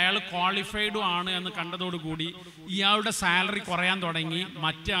കയറി, അയാൾ ക്വാളിഫൈഡും ആണ് എന്ന് കണ്ടതോടുകൂടി ഇയാളുടെ സാലറി കുറയാൻ തുടങ്ങി,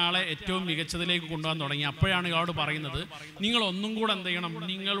 മറ്റേ ആളെ ഏറ്റവും മികച്ചതിലേക്ക് കൊണ്ടുപോകാൻ തുടങ്ങി. അപ്പോഴാണ് ഇയാളോട് പറയുന്നത്, നിങ്ങൾ ഒന്നും കൂടെ എന്ത് ചെയ്യണം,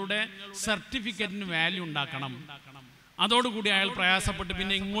 നിങ്ങളുടെ സർട്ടിഫിക്കറ്റിന് വാല്യൂ ഉണ്ടാക്കണം. അതോടുകൂടി അയാൾ പ്രയാസപ്പെട്ട്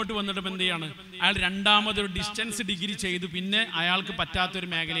പിന്നെ ഇങ്ങോട്ട് വന്നിട്ട് എന്ത് ചെയ്യാണ്, അയാൾ 2ാമതൊരു ഡിസ്റ്റൻസ് ഡിഗ്രി ചെയ്തു. പിന്നെ അയാൾക്ക് പറ്റാത്തൊരു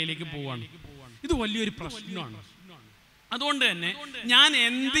മേഖലയിലേക്ക് പോവാണ്. ഇത് വലിയൊരു പ്രശ്നമാണ്. അതുകൊണ്ട് തന്നെ ഞാൻ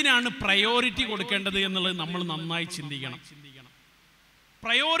എന്തിനാണ് പ്രയോറിറ്റി കൊടുക്കേണ്ടത് എന്നുള്ളത് നമ്മൾ നന്നായി ചിന്തിക്കണം.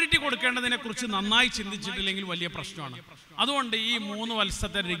 പ്രയോറിറ്റി കൊടുക്കേണ്ടതിനെ കുറിച്ച് നന്നായി ചിന്തിച്ചിട്ടില്ലെങ്കിൽ വലിയ പ്രശ്നമാണ്. അതുകൊണ്ട് ഈ 3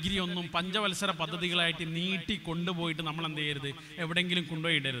 വത്സരത്തെ ഡിഗ്രി ഒന്നും പഞ്ചവത്സര പദ്ധതികളായിട്ട് നീട്ടി കൊണ്ടുപോയിട്ട് നമ്മൾ എന്ത് ചെയ്യരുത്, എവിടെയെങ്കിലും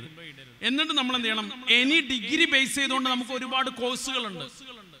കൊണ്ടുപോയിടരുത്. എന്നിട്ട് നമ്മൾ എന്ത് ചെയ്യണം, എനി ഡിഗ്രി ബേസ് ചെയ്തുകൊണ്ട് നമുക്ക് ഒരുപാട് കോഴ്സുകളുണ്ട്.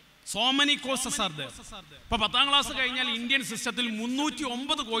 So many courses are there. ഇപ്പൊ 10ാം ക്ലാസ് കഴിഞ്ഞാൽ ഇന്ത്യൻ സിസ്റ്റത്തിൽ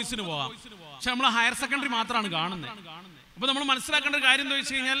 309 കോഴ്സിന് പോകാം. പക്ഷെ നമ്മൾ ഹയർ സെക്കൻഡറി മാത്രമാണ് കാണുന്നത്. അപ്പൊ നമ്മൾ മനസ്സിലാക്കേണ്ട ഒരു കാര്യം എന്താ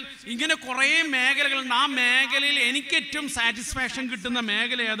വെച്ച് കഴിഞ്ഞാൽ, ഇങ്ങനെ കുറേ മേഖലകളുണ്ട്. ആ മേഖലയിൽ എനിക്ക് ഏറ്റവും സാറ്റിസ്ഫാക്ഷൻ കിട്ടുന്ന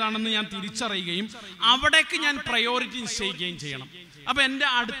മേഖല ഏതാണെന്ന് ഞാൻ തിരിച്ചറിയുകയും അവിടേക്ക് ഞാൻ പ്രയോറിറ്റി നിശ്ചയിക്കുകയും ചെയ്യണം. അപ്പൊ എൻ്റെ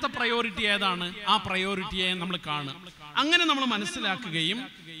അടുത്ത പ്രയോറിറ്റി ഏതാണ്, ആ പ്രയോറിറ്റിയെ നമ്മൾ കാണുക. അങ്ങനെ നമ്മൾ മനസ്സിലാക്കുകയും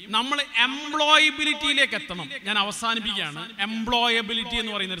നമ്മൾ എംപ്ലോയബിലിറ്റിയിലേക്ക് എത്തണം. ഞാൻ അവസാനിപ്പിക്കുകയാണ്. എംപ്ലോയബിലിറ്റി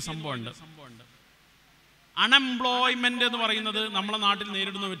എന്ന് പറയുന്ന ഒരു സംഭവമുണ്ട്. അൺഎംപ്ലോയ്മെന്റ് എന്ന് പറയുന്നത് നമ്മുടെ നാട്ടിൽ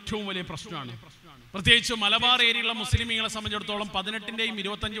നേരിടുന്ന ഏറ്റവും വലിയ പ്രശ്നമാണ്. പ്രത്യേകിച്ച് മലബാർ ഏരിയയിലുള്ള മുസ്ലിമീങ്ങളെ സംബന്ധിച്ചിടത്തോളം 18-ന്റെയും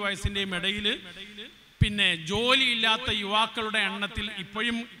 25 വയസ്സിന്റെയും ഇടയിൽ ജോലിയില്ലാത്ത യുവാക്കളുടെ എണ്ണത്തിൽ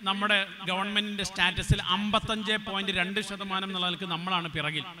ഇപ്പോഴും നമ്മുടെ ഗവൺമെന്റിന്റെ സ്റ്റാറ്റസിൽ 55.2% നിലനിൽക്ക് നമ്മളാണ്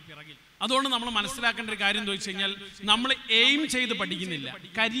പിറകിൽ. അതുകൊണ്ട് നമ്മൾ മനസ്സിലാക്കേണ്ട ഒരു കാര്യം എന്താ വെച്ച് കഴിഞ്ഞാൽ, നമ്മൾ എയിം ചെയ്ത് പഠിക്കുന്നില്ല,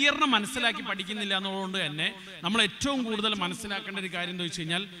 കരിയറിനെ മനസ്സിലാക്കി പഠിക്കുന്നില്ല എന്നുള്ളതുകൊണ്ട് തന്നെ നമ്മൾ ഏറ്റവും കൂടുതൽ മനസ്സിലാക്കേണ്ട ഒരു കാര്യം എന്താ വെച്ച്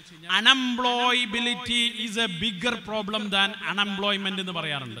കഴിഞ്ഞാൽ, അൺഎംപ്ലോയബിലിറ്റി is A bigger problem than unemployment എന്ന്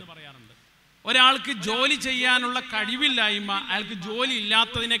പറയാറുണ്ട്. ഒരാൾക്ക് ജോലി ചെയ്യാനുള്ള കഴിവില്ലായ്മ അയാൾക്ക് ജോലി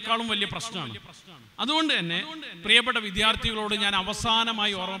ഇല്ലാത്തതിനേക്കാളും വലിയ പ്രശ്നമാണ്. അതുകൊണ്ട് തന്നെ പ്രിയപ്പെട്ട വിദ്യാർത്ഥികളോട് ഞാൻ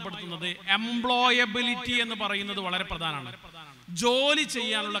അവസാനമായി ഓർമ്മപ്പെടുത്തുന്നത്, എംപ്ലോയബിലിറ്റി എന്ന് പറയുന്നത് വളരെ പ്രധാനമാണ്. ജോലി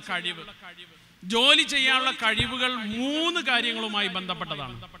ചെയ്യാനുള്ള കഴിവുകൾ 3 കാര്യങ്ങളുമായി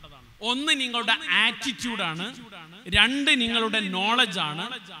ബന്ധപ്പെട്ടതാണ്. 1 നിങ്ങളുടെ ആറ്റിറ്റ്യൂഡാണ്, 2 നിങ്ങളുടെ നോളജാണ്,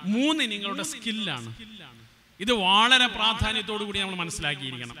 3 നിങ്ങളുടെ സ്കില്ലാണ്. ഇത് വളരെ പ്രാധാന്യത്തോടു കൂടി നമ്മൾ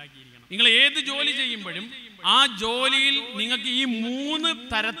മനസ്സിലാക്കിയിരിക്കണം. നിങ്ങൾ ഏത് ജോലി ചെയ്യുമ്പോഴും ആ ജോലിയിൽ നിങ്ങൾക്ക് ഈ 3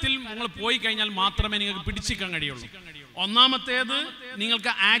 തരത്തിൽ നിങ്ങൾ പോയി കഴിഞ്ഞാൽ മാത്രമേ നിങ്ങൾക്ക് പിടിച്ചിക്കാൻ കഴിയുള്ളൂ. ഒന്നാമത്തേത്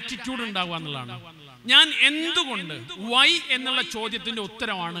നിങ്ങൾക്ക് ആറ്റിറ്റ്യൂഡ് ഉണ്ടാവുക എന്നുള്ളതാണ്. ഞാൻ എന്തുകൊണ്ട്, വൈ എന്നുള്ള ചോദ്യത്തിന്റെ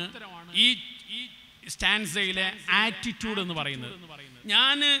ഉത്തരമാണ് ഈ സ്റ്റാൻസയിലെ ആറ്റിറ്റ്യൂഡ് എന്ന് പറയുന്നത്.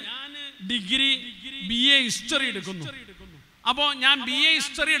 ഞാൻ ഡിഗ്രി BA ഹിസ്റ്ററി എടുക്കുന്നു. അപ്പോൾ ഞാൻ BA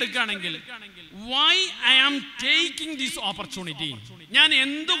ഹിസ്റ്ററി എടുക്കുകയാണെങ്കിൽ Y I am taking this opportunity, ഞാൻ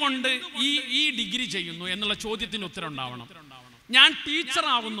എന്തുകൊണ്ട് ഈ ഡിഗ്രി ചെയ്യുന്നു എന്നുള്ള ചോദ്യത്തിന് ഉത്തരം ഉണ്ടാവണം. ഞാൻ ടീച്ചർ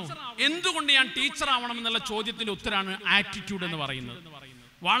ആവുന്നു, എന്തുകൊണ്ട് ഞാൻ ടീച്ചർ ആവണം എന്നുള്ള ചോദ്യത്തിന്റെ ഉത്തരമാണ് ആറ്റിറ്റ്യൂഡ് എന്ന് പറയുന്നത്.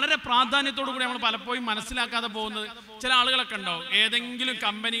 വളരെ പ്രാധാന്യത്തോടു കൂടി നമ്മൾ പലപ്പോഴും മനസ്സിലാക്കാതെ പോകുന്നത്, ചില ആളുകളൊക്കെ ഉണ്ടാവും ഏതെങ്കിലും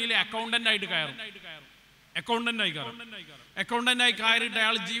കമ്പനിയിൽ അക്കൗണ്ടന്റ് ആയിട്ട് കയറും. അക്കൗണ്ടന്റ് ആയി കയറിയിട്ട്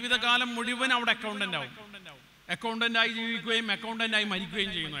അയാൾ ജീവിതകാലം മുഴുവൻ അവിടെ അക്കൗണ്ടന്റ് ആവും. അക്കൗണ്ടന്റ് ആയി ജീവിക്കുകയും അക്കൗണ്ടന്റ് ആയി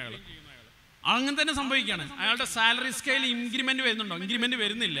മരിക്കുകയും ചെയ്യുന്നു അയാൾ. അങ്ങനെ തന്നെ സംഭവിക്കുകയാണ്. അയാളുടെ സാലറി സ്കെയിൽ ഇൻക്രിമെന്റ് വരുന്നുണ്ടോ? ഇൻക്രിമെന്റ്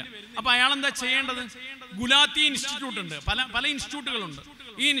വരുന്നില്ല. അപ്പൊ അയാൾ എന്താ ചെയ്യേണ്ടത്? ഗുലാത്തി ഇൻസ്റ്റിറ്റ്യൂട്ട് ഉണ്ട്, പല ഇൻസ്റ്റിറ്റ്യൂട്ടുകളുണ്ട്.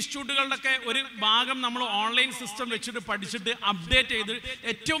 ഈ ഇൻസ്റ്റിറ്റ്യൂട്ടുകളുടെ ഒരു ഭാഗം നമ്മൾ ഓൺലൈൻ സിസ്റ്റം വെച്ചിട്ട് പഠിച്ചിട്ട് അപ്ഡേറ്റ് ചെയ്ത്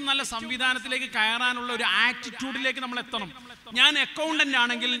ഏറ്റവും നല്ല സംവിധാനത്തിലേക്ക് കയറാനുള്ള ഒരു ആറ്റിറ്റ്യൂഡിലേക്ക് നമ്മൾ എത്തണം. ഞാൻ അക്കൗണ്ടന്റ്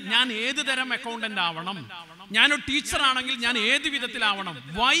ആണെങ്കിൽ ഞാൻ ഏത് തരം അക്കൗണ്ടന്റ് ആവണം, ഞാനൊരു ടീച്ചർ ആണെങ്കിൽ ഞാൻ ഏത് വിധത്തിലാവണം,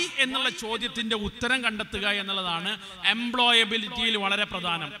 വൈ എന്നുള്ള ചോദ്യത്തിന്റെ ഉത്തരം കണ്ടെത്തുക എന്നുള്ളതാണ് എംപ്ലോയബിലിറ്റിയിൽ വളരെ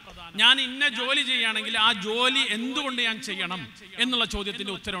പ്രധാനം. ഞാൻ ഇന്ന ജോലി ചെയ്യുകയാണെങ്കിൽ ആ ജോലി എന്തുകൊണ്ട് ഞാൻ ചെയ്യണം എന്നുള്ള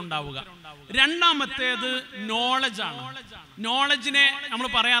ചോദ്യത്തിന്റെ ഉത്തരം ഉണ്ടാവുക. രണ്ടാമത്തേത് നോളജ് ആണ്. നോളജിനെ നമ്മൾ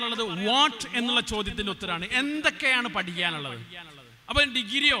പറയാറുള്ളത് വാട്ട് എന്നുള്ള ചോദ്യത്തിന്റെ ഉത്തരമാണ്. എന്തൊക്കെയാണ് പഠിക്കാനുള്ളത്? അപ്പൊ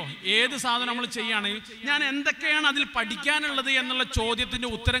ഡിഗ്രിയോ ഏത് സാധനം നമ്മൾ ചെയ്യുകയാണെങ്കിൽ ഞാൻ എന്തൊക്കെയാണ് അതിൽ പഠിക്കാനുള്ളത് എന്നുള്ള ചോദ്യത്തിന്റെ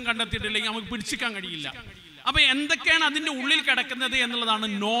ഉത്തരം കണ്ടെത്തിയിട്ടില്ലെങ്കിൽ നമുക്ക് പിടിച്ചിക്കാൻ കഴിയില്ല. അപ്പൊ എന്തൊക്കെയാണ് അതിന്റെ ഉള്ളിൽ കിടക്കുന്നത് എന്നുള്ളതാണ്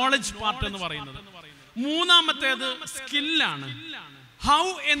നോളജ് പാർട്ട് എന്ന് പറയുന്നത്. മൂന്നാമത്തേത് സ്കില്ലാണ്. ഹൗ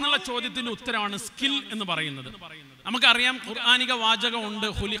എന്നുള്ള ചോദ്യത്തിന്റെ ഉത്തരമാണ് സ്കിൽ എന്ന് പറയുന്നത്. നമുക്കറിയാം ഖുർആനിക വാചകമുണ്ട്,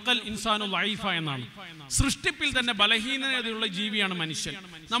 ഖുലിഖൽ ഇൻസാനു ലഈഫ എന്നാണ്. സൃഷ്ടിപ്പിൽ തന്നെ ബലഹീനതയുള്ള ജീവിയാണ് മനുഷ്യൻ.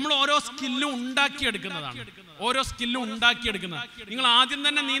 നമ്മൾ ഓരോ സ്കില്ലും ഉണ്ടാക്കിയെടുക്കുന്നതാണ്. നിങ്ങൾ ആദ്യം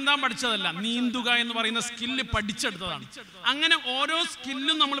തന്നെ നീന്താൻ പഠിച്ചതല്ല, നീന്തുക എന്ന് പറയുന്ന സ്കില്ല് പഠിച്ചെടുത്തതാണ്. അങ്ങനെ ഓരോ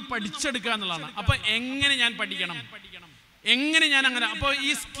സ്കില്ലും നമ്മൾ പഠിച്ചെടുക്കുക എന്നുള്ളതാണ്. അപ്പൊ എങ്ങനെ ഞാൻ പഠിക്കണം, എങ്ങനെ ഞാൻ അങ്ങനെ, അപ്പോൾ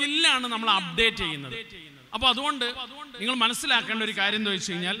ഈ സ്കില്ലാണ് നമ്മൾ അപ്ഡേറ്റ് ചെയ്യുന്നത്. അപ്പൊ അതുകൊണ്ട് നിങ്ങൾ മനസ്സിലാക്കേണ്ട ഒരു കാര്യം എന്താ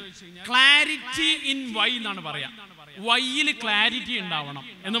വെച്ച് കഴിഞ്ഞാൽ ക്ലാരിറ്റി ഇൻ വൈ എന്നാണ് പറയാ. വൈയിൽ ക്ലാരിറ്റി ഉണ്ടാവണം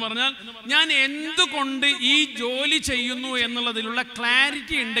എന്ന് പറഞ്ഞാൽ ഞാൻ എന്തുകൊണ്ട് ഈ ജോലി ചെയ്യുന്നു എന്നുള്ളതിലുള്ള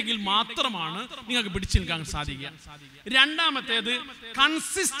ക്ലാരിറ്റി ഉണ്ടെങ്കിൽ മാത്രമാണ് നിങ്ങൾക്ക് പിടിച്ചു നിൽക്കാൻ സാധിക്കുക. രണ്ടാമത്തേത്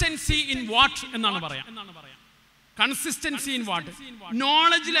കൺസിസ്റ്റൻസി ഇൻ വാട്ട് എന്നാണ് പറയാം. കൺസിസ്റ്റൻസി ഇൻ വാട്ട്,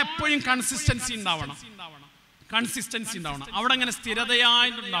 നോളജിൽ എപ്പോഴും കൺസിസ്റ്റൻസി ഉണ്ടാവണം. അവിടെ അങ്ങനെ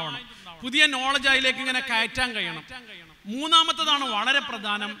സ്ഥിരതയായിട്ടുണ്ടാവണം. പുതിയ നോളജ് അതിലേക്ക് ഇങ്ങനെ കയറ്റാൻ കഴിയണം. മൂന്നാമത്തേതാണ് വളരെ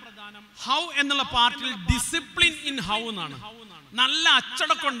പ്രധാനം, ഹൗ എന്നുള്ള പാർട്ടിൽ ഡിസിപ്ലിൻ ഇൻ ഹൗ എന്നാണ്. നല്ല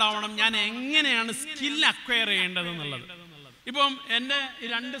അച്ചടക്കം ഉണ്ടാവണം, ഞാൻ എങ്ങനെയാണ് സ്കിൽ അക്വയർ ചെയ്യേണ്ടത് എന്നുള്ളത്. ഇപ്പം എൻ്റെ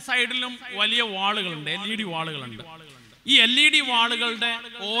 2 സൈഡിലും വലിയ വാളുകളുണ്ട്, LED വാളുകളുണ്ട്. ഈ LED വാളുകളുടെ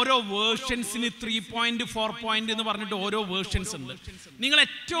ഓരോ വേർഷൻസിന് 3 പോയിന്റ് 4 പോയിന്റ് എന്ന് പറഞ്ഞിട്ട് ഓരോ വേർഷൻസ് ഉണ്ട്. നിങ്ങൾ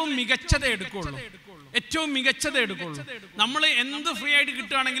ഏറ്റവും മികച്ചതേ എടുക്കുള്ളൂ. നമ്മൾ എന്ത് ഫ്രീ ആയിട്ട്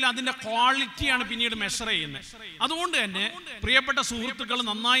കിട്ടുകയാണെങ്കിൽ അതിന്റെ ക്വാളിറ്റിയാണ് പിന്നീട് മെഷർ ചെയ്യുന്നത്. അതുകൊണ്ട് തന്നെ പ്രിയപ്പെട്ട സുഹൃത്തുക്കൾ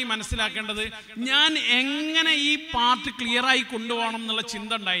നന്നായി മനസ്സിലാക്കേണ്ടത്, ഞാൻ എങ്ങനെ ഈ പാർട്ട് ക്ലിയർ ആയി കൊണ്ടുപോകണം എന്നുള്ള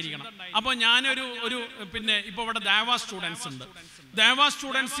ചിന്ത ഉണ്ടായിരിക്കണം. അപ്പോൾ ഞാനൊരു പിന്നെ ഇപ്പോൾ ഇവിടെ ദേവ സ്റ്റുഡൻസ് ഉണ്ട്. ദേവ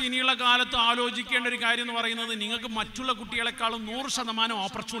സ്റ്റുഡൻസ് ഇനിയുള്ള കാലത്ത് ആലോചിക്കേണ്ട ഒരു കാര്യം എന്ന് പറയുന്നത്, നിങ്ങൾക്ക് മറ്റുള്ള കുട്ടികളെക്കാളും 100%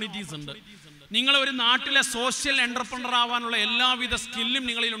 ഓപ്പർച്യൂണിറ്റീസ് ഉണ്ട്. നിങ്ങൾ ഒരു നാട്ടിലെ സോഷ്യൽ എന്റർപ്രണർ ആവാനുള്ള എല്ലാവിധ സ്കില്ലും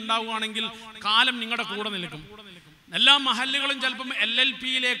നിങ്ങളിൽ ഉണ്ടാവുകയാണെങ്കിൽ കാലം നിങ്ങളുടെ കൂടെ നിൽക്കും. എല്ലാ മഹല്ലുകളും ചിലപ്പം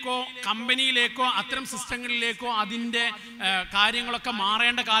LLPയിലേക്കോ കമ്പനിയിലേക്കോ അത്തരം സിസ്റ്റങ്ങളിലേക്കോ അതിൻ്റെ കാര്യങ്ങളൊക്കെ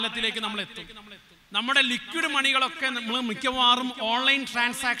മാറേണ്ട കാലത്തിലേക്ക് നമ്മൾ എത്തും. നമ്മുടെ ലിക്വിഡ് മണികളൊക്കെ നമ്മൾ മിക്കവാറും ഓൺലൈൻ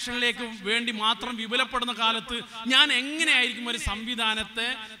ട്രാൻസാക്ഷനിലേക്ക് വേണ്ടി മാത്രം വിപുലപ്പെടുന്ന കാലത്ത് ഞാൻ എങ്ങനെയായിരിക്കും ഒരു സംവിധാനത്തെ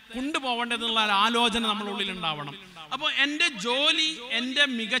കൊണ്ടുപോകേണ്ടതെന്നുള്ള ആലോചന നമ്മുടെ ഉള്ളിൽ ഉണ്ടാവണം. അപ്പോൾ എൻ്റെ ജോലി എൻ്റെ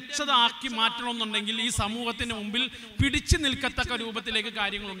മികച്ചതാക്കി മാറ്റണമെന്നുണ്ടെങ്കിൽ ഈ സമൂഹത്തിന് മുമ്പിൽ പിടിച്ചു നിൽക്കത്തക്ക രൂപത്തിലേക്ക്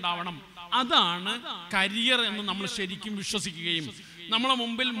കാര്യങ്ങൾ ഉണ്ടാവണം. അതാണ് കരിയർ എന്ന് നമ്മൾ ശരിക്കും വിശ്വസിക്കുകയും, നമ്മളെ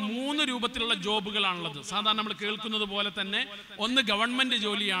മുമ്പിൽ 3 രൂപത്തിലുള്ള ജോബുകളാണുള്ളത്. സാധാരണ നമ്മൾ കേൾക്കുന്നത് പോലെ തന്നെ 1 ഗവൺമെന്റ്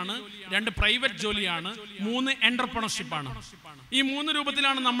ജോലിയാണ്, 2 പ്രൈവറ്റ് ജോലിയാണ്, 3 എന്റർപ്രണർഷിപ്പാണ്. ഈ 3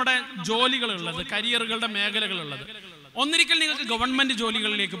 രൂപത്തിലാണ് നമ്മുടെ ജോലികളുള്ളത്, കരിയറുകളുടെ മേഖലകളുള്ളത്. ഒന്നിരിക്കൽ നിങ്ങൾക്ക് ഗവൺമെന്റ്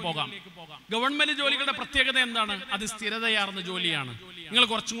ജോലികളിലേക്ക് പോകാം. ഗവൺമെന്റ് ജോലികളുടെ പ്രത്യേകത എന്താണ്? അത് സ്ഥിരതയാർന്ന ജോലിയാണ്. നിങ്ങൾ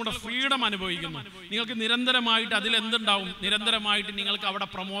കുറച്ചും കൂടെ ഫ്രീഡം അനുഭവിക്കുന്നു. നിങ്ങൾക്ക് നിരന്തരമായിട്ട് അതിലെന്തുണ്ടാവും? നിരന്തരമായിട്ട് നിങ്ങൾക്ക് അവിടെ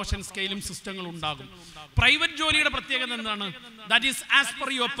പ്രൊമോഷൻ സ്കെയിലും സിസ്റ്റങ്ങളും ഉണ്ടാകും. പ്രൈവറ്റ് ജോലിയുടെ പ്രത്യേകത എന്താണ്? That is as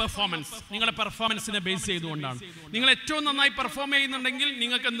per your performance. നിങ്ങളുടെ പെർഫോമൻസിനെ ബേസ് ചെയ്തുകൊണ്ടാണ്. നിങ്ങൾ ഏറ്റവും നന്നായി പെർഫോം ചെയ്യുന്നുണ്ടെങ്കിൽ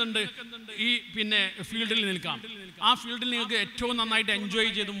നിങ്ങൾക്ക് എന്തുണ്ട്? ഈ പിന്നെ ഫീൽഡിൽ നിൽക്കാം. ആ ഫീൽഡിൽ നിങ്ങൾക്ക് ഏറ്റവും നന്നായിട്ട് എൻജോയ്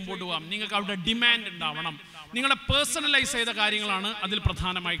ചെയ്ത് മുമ്പോട്ട് പോകാം. നിങ്ങൾക്ക് അവിടെ ഡിമാൻഡ് ഉണ്ടാവണം. നിങ്ങളുടെ പേഴ്സണലൈസ് ചെയ്ത കാര്യങ്ങളാണ് അതിൽ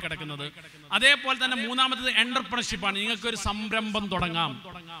പ്രധാനമായി കിടക്കുന്നത്. അതേപോലെ തന്നെ മൂന്നാമത്തത് എന്റർപ്രണർഷിപ്പാണ്. നിങ്ങൾക്കൊരു സംരംഭം തുടങ്ങാം.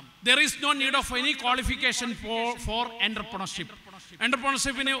 There is no need of any qualification four entrepreneurship.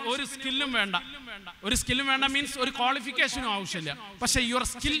 എന്റർപ്രണർഷിപ്പിന് ഒരു സ്കില്ലും വേണ്ട. ഒരു സ്കില്ലും വേണ്ട മീൻസ് ഒരു ക്വാളിഫിക്കേഷനും ആവശ്യമില്ല. പക്ഷേ your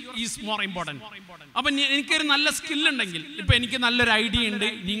skill is more important. അപ്പം എനിക്കൊരു നല്ല സ്കില്ലുണ്ടെങ്കിൽ, ഇപ്പം എനിക്ക് നല്ലൊരു ഐഡിയ ഉണ്ട്,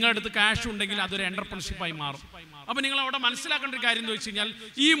 നിങ്ങളുടെ അടുത്ത് ക്യാഷ് ഉണ്ടെങ്കിൽ അതൊരു എന്റർപ്രണർഷിപ്പായി മാറും. അപ്പം നിങ്ങൾ അവിടെ മനസ്സിലാക്കേണ്ട ഒരു കാര്യം എന്ന് വെച്ച് കഴിഞ്ഞാൽ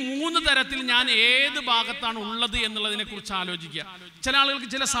ഈ 3 തരത്തിൽ ഞാൻ ഏത് ഭാഗത്താണ് ഉള്ളത് എന്നുള്ളതിനെ കുറിച്ച് ആലോചിക്കുക. ചില ആളുകൾക്ക്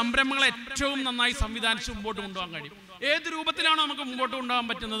ചില സംരംഭങ്ങൾ ഏറ്റവും നന്നായി സംവിധാനിച്ച് മുമ്പോട്ട് കൊണ്ടുപോകാൻ കഴിയും. ഏത് രൂപത്തിലാണോ നമുക്ക് മുമ്പോട്ട് കൊണ്ടുപോകാൻ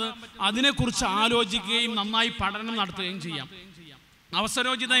പറ്റുന്നത് അതിനെക്കുറിച്ച് ആലോചിക്കുകയും നന്നായി പഠനം നടത്തുകയും ചെയ്യാം.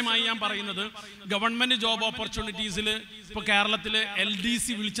 അവസരോചിതമായി ഞാൻ പറയുന്നത് ഗവൺമെന്റ് ജോബ് ഓപ്പർച്യൂണിറ്റീസിൽ ഇപ്പോൾ കേരളത്തിൽ LDC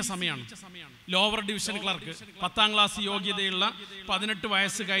വിളിച്ച സമയമാണ്. ലോവർ ഡിവിഷൻ ക്ലർക്ക് 10ാം ക്ലാസ് യോഗ്യതയുള്ള 18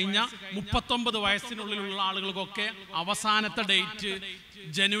 വയസ്സ് കഴിഞ്ഞ 39 വയസ്സിനുള്ളിലുള്ള ആളുകൾക്കൊക്കെ അവസാനത്തെ ഡേറ്റ്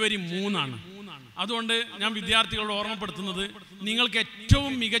ജനുവരി 3 അതുകൊണ്ട് ഞാൻ വിദ്യാർത്ഥികളോട് ഓർമ്മപ്പെടുത്തുന്നത്, നിങ്ങൾക്ക്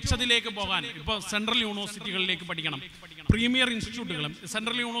ഏറ്റവും മികച്ചതിലേക്ക് പോകാൻ ഇപ്പോൾ സെൻട്രൽ യൂണിവേഴ്സിറ്റികളിലേക്ക് പഠിക്കണം. പ്രീമിയർ ഇൻസ്റ്റിറ്റ്യൂട്ടുകളും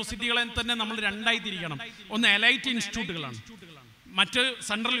സെൻട്രൽ യൂണിവേഴ്സിറ്റികളെ തന്നെ നമ്മൾ രണ്ടായി തിരിക്കണം. ഒന്ന് എലൈറ്റ് ഇൻസ്റ്റിറ്റ്യൂട്ടുകളാണ്, മറ്റ്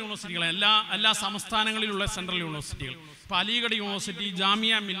സെൻട്രൽ യൂണിവേഴ്സിറ്റികൾ, എല്ലാ സംസ്ഥാനങ്ങളിലുള്ള സെൻട്രൽ യൂണിവേഴ്സിറ്റികൾ. ഇപ്പോൾ അലിഗഡ് യൂണിവേഴ്സിറ്റി,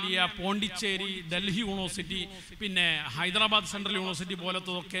 ജാമിയ മില്ലിയ, പോണ്ടിച്ചേരി, ഡൽഹി യൂണിവേഴ്സിറ്റി, പിന്നെ ഹൈദരാബാദ് സെൻട്രൽ യൂണിവേഴ്സിറ്റി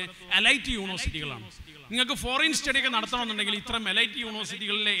പോലത്തതൊക്കെ എലൈറ്റ് യൂണിവേഴ്സിറ്റികളാണ്. നിങ്ങൾക്ക് ഫോറിൻ സ്റ്റഡിയൊക്കെ നടത്തണമെന്നുണ്ടെങ്കിൽ ഇത്തരം എലൈറ്റ്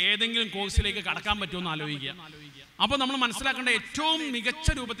യൂണിവേഴ്സിറ്റികളിലെ ഏതെങ്കിലും കോഴ്സിലേക്ക് കടക്കാൻ പറ്റുമെന്ന് ആലോചിക്കുക. അപ്പോൾ നമ്മൾ മനസ്സിലാക്കേണ്ട ഏറ്റവും മികച്ച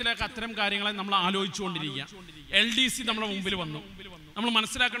രൂപത്തിലേക്ക് അത്തരം കാര്യങ്ങളെ നമ്മൾ ആലോചിച്ചുകൊണ്ടിരിക്കുക. LDC നമ്മുടെ മുമ്പിൽ വന്നു. നമ്മൾ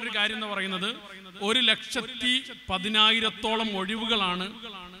മനസ്സിലാക്കേണ്ട ഒരു കാര്യം എന്ന് പറയുന്നത് 1,10,10,000 ഒഴിവുകളാണ്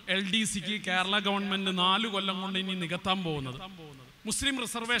LDCക്ക് കേരള ഗവൺമെന്റ് 4 കൊല്ലം കൊണ്ട് ഇനി നികത്താൻ പോകുന്നത്. മുസ്ലിം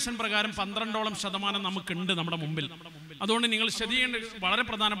റിസർവേഷൻ പ്രകാരം 12% നമുക്കുണ്ട് നമ്മുടെ മുമ്പിൽ. അതുകൊണ്ട് നിങ്ങൾ ശ്രദ്ധിക്കേണ്ട വളരെ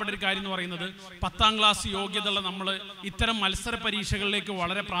പ്രധാനപ്പെട്ട ഒരു കാര്യം എന്ന് പറയുന്നത് 10ാം ക്ലാസ് യോഗ്യതയുള്ള നമ്മൾ ഇത്തരം മത്സര പരീക്ഷകളിലേക്ക്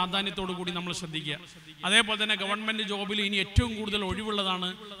വളരെ പ്രാധാന്യത്തോടു കൂടി നമ്മൾ ശ്രദ്ധിക്കുക. അതേപോലെ തന്നെ ഗവൺമെന്റ് ജോബിൽ ഇനി ഏറ്റവും കൂടുതൽ ഒഴിവുള്ളതാണ്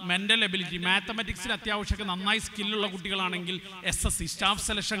മെന്റൽ എബിലിറ്റി. മാത്തമാറ്റിക്സിൽ അത്യാവശ്യമൊക്കെ നന്നായി സ്കില്ലുള്ള കുട്ടികളാണെങ്കിൽ SSC സ്റ്റാഫ്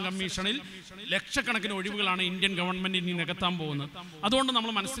സെലക്ഷൻ കമ്മീഷനിൽ ലക്ഷക്കണക്കിന് ഒഴിവുകളാണ് ഇന്ത്യൻ ഗവൺമെന്റ് ഇനി നികത്താൻ പോകുന്നത്. അതുകൊണ്ട്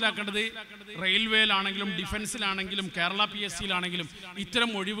നമ്മൾ മനസ്സിലാക്കേണ്ടത് റെയിൽവേയിലാണെങ്കിലും ഡിഫൻസിലാണെങ്കിലും കേരള PSCയിലാണെങ്കിലും ഇത്തരം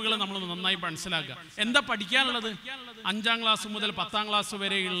ഒഴിവുകൾ നമ്മൾ നന്നായി മനസ്സിലാക്കുക. എന്താ പഠിക്കാനുള്ളത്? 5ാം ക്ലാസ് മുതൽ 10ാം ക്ലാസ്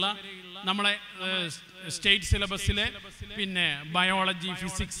വരെയുള്ള നമ്മളെ സ്റ്റേറ്റ് സിലബസിലെ പിന്നെ biology,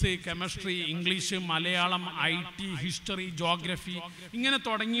 physics, chemistry, English, Malayalam, IT, history, geography ഇങ്ങനെ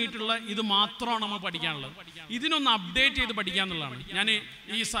തുടങ്ങിയിട്ടുള്ള ഇത് മാത്രമാണ് നമ്മൾ പഠിക്കാനുള്ളത്. ഇതിനൊന്ന് അപ്ഡേറ്റ് ചെയ്ത് പഠിക്കാന്നുള്ളതാണ്. ഞാൻ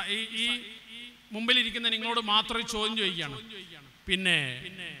ഈ മുമ്പിലിരിക്കുന്ന നിങ്ങളോട് മാത്രം ഒരു ചോദ്യം ചോദിക്കുകയാണ്. പിന്നെ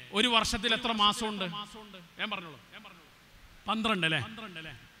ഒരു വർഷത്തിൽ എത്ര മാസമുണ്ട്? ഞാൻ പറഞ്ഞോളൂ. 12 അല്ലേ?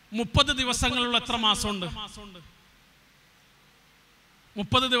 30 ദിവസങ്ങളുള്ള എത്ര മാസമുണ്ട്?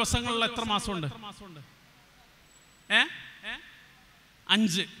 30 ദിവസങ്ങളുള്ള എത്ര മാസമുണ്ട്?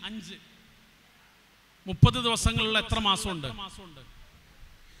 5. 30 ദിവസങ്ങളുള്ള എത്ര മാസമുണ്ട്?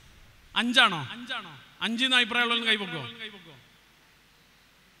 5 ആണോ? 5 എന്ന് അഭിപ്രായമുള്ള കൈവെക്കോ?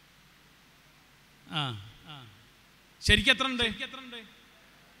 ശരിക്കും എത്ര ഉണ്ട്?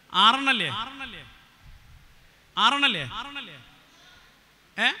 6 അല്ലേ? 6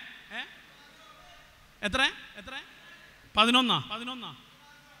 എത്ര? 11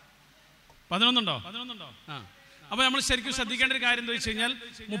 11ഉണ്ടോ? അപ്പൊ നമ്മൾ ശരിക്കും ശ്രദ്ധിക്കേണ്ട ഒരു കാര്യം എന്താ വെച്ച് കഴിഞ്ഞാൽ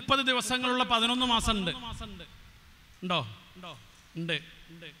 30 ദിവസങ്ങളുള്ള 11 മാസം ഉണ്ട്.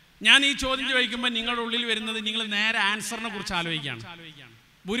 ഞാൻ ഈ ചോദ്യം ചോദിക്കുമ്പോൾ നിങ്ങളുടെ ഉള്ളിൽ വരുന്നത് നിങ്ങൾ നേരെ ആൻസറിനെ കുറിച്ച് ആലോചിക്കുകയാണ്.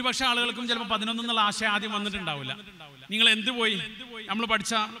 ഭൂരിപക്ഷം ആളുകൾക്കും ചിലപ്പോൾ 11 എന്നുള്ള ആശയം ആദ്യം വന്നിട്ടുണ്ടാവില്ല. നിങ്ങൾ എന്ത് പോയി നമ്മൾ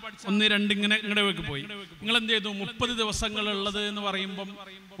പഠിച്ച 1, 2 ഇങ്ങോട്ടേക്ക് പോയി. നിങ്ങൾ എന്ത് ചെയ്തു? 30 ദിവസങ്ങളുള്ളത് എന്ന് പറയുമ്പം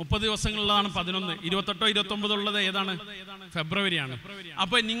 30 ദിവസങ്ങളുള്ളതാണ് 11. 28, 29 ഉള്ളത് ഏതാണ്? ഫെബ്രുവരിയാണ്.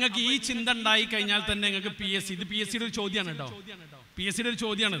 അപ്പൊ നിങ്ങൾക്ക് ഈ ചിന്ത ഉണ്ടായി കഴിഞ്ഞാൽ തന്നെ നിങ്ങൾക്ക് ഇത് PSCയുടെ ഒരു ചോദ്യമാണ് കേട്ടോ. PSCയുടെ ഒരു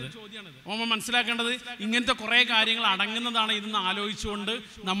ചോദ്യമാണിത്. അപ്പോൾ മനസ്സിലാക്കേണ്ടത് ഇങ്ങനത്തെ കുറെ കാര്യങ്ങൾ അടങ്ങുന്നതാണ്. ഇതെന്ന് ആലോചിച്ചുകൊണ്ട്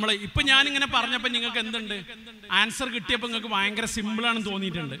നമ്മൾ ഇപ്പൊ ഞാനിങ്ങനെ പറഞ്ഞപ്പോൾ നിങ്ങൾക്ക് എന്തുണ്ട്? ആൻസർ കിട്ടിയപ്പോൾ നിങ്ങൾക്ക് ഭയങ്കര സിമ്പിളാണെന്ന്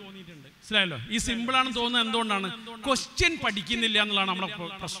തോന്നിയിട്ടുണ്ട്. മനസ്സിലായല്ലോ? ഈ സിമ്പിളാണെന്ന് തോന്നുന്നത് എന്തുകൊണ്ടാണ്? ക്വസ്റ്റ്യൻ പഠിക്കുന്നില്ല എന്നുള്ളതാണ് നമ്മുടെ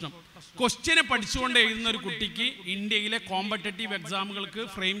പ്രശ്നം. ക്വസ്റ്റ്യനെ പഠിച്ചുകൊണ്ട് എഴുതുന്ന ഒരു കുട്ടിക്ക് ഇന്ത്യയിലെ കോമ്പറ്റേറ്റീവ് എക്സാമുകൾക്ക്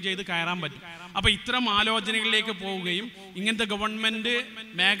ഫ്രെയിം ചെയ്ത് കയറാൻ പറ്റും. അപ്പോൾ ഇത്തരം ആലോചനകളിലേക്ക് പോവുകയും ഇങ്ങനത്തെ ഗവൺമെന്റ്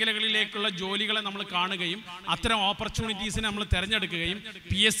മേഖലകളിലേക്കുള്ള ജോലികളെ നമ്മൾ കാണുകയും അത്തരം ഓപ്പർച്യൂണിറ്റീസിനെ നമ്മൾ തിരഞ്ഞെടുക്കുകയും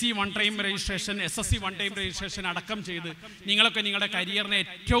PSC 1 time registration, SSC 1 time registration അടക്കം ചെയ്ത് നിങ്ങളൊക്കെ നിങ്ങളുടെ കരിയറിനെ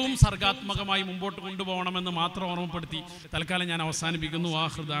ഏറ്റവും സർഗാത്മകമായി മുമ്പോട്ട് കൊണ്ടുപോകണമെന്ന് മാത്രം ഓർമ്മപ്പെടുത്തി തൽക്കാലം ഞാൻ അവസാനിപ്പിക്കുന്നു.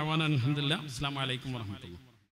 ആഖിർ ദഅ്വാനാ അൽഹംദുലില്ലാഹ്. അസ്സലാമു അലൈക്കും വറഹ്മത്തുള്ളാഹി.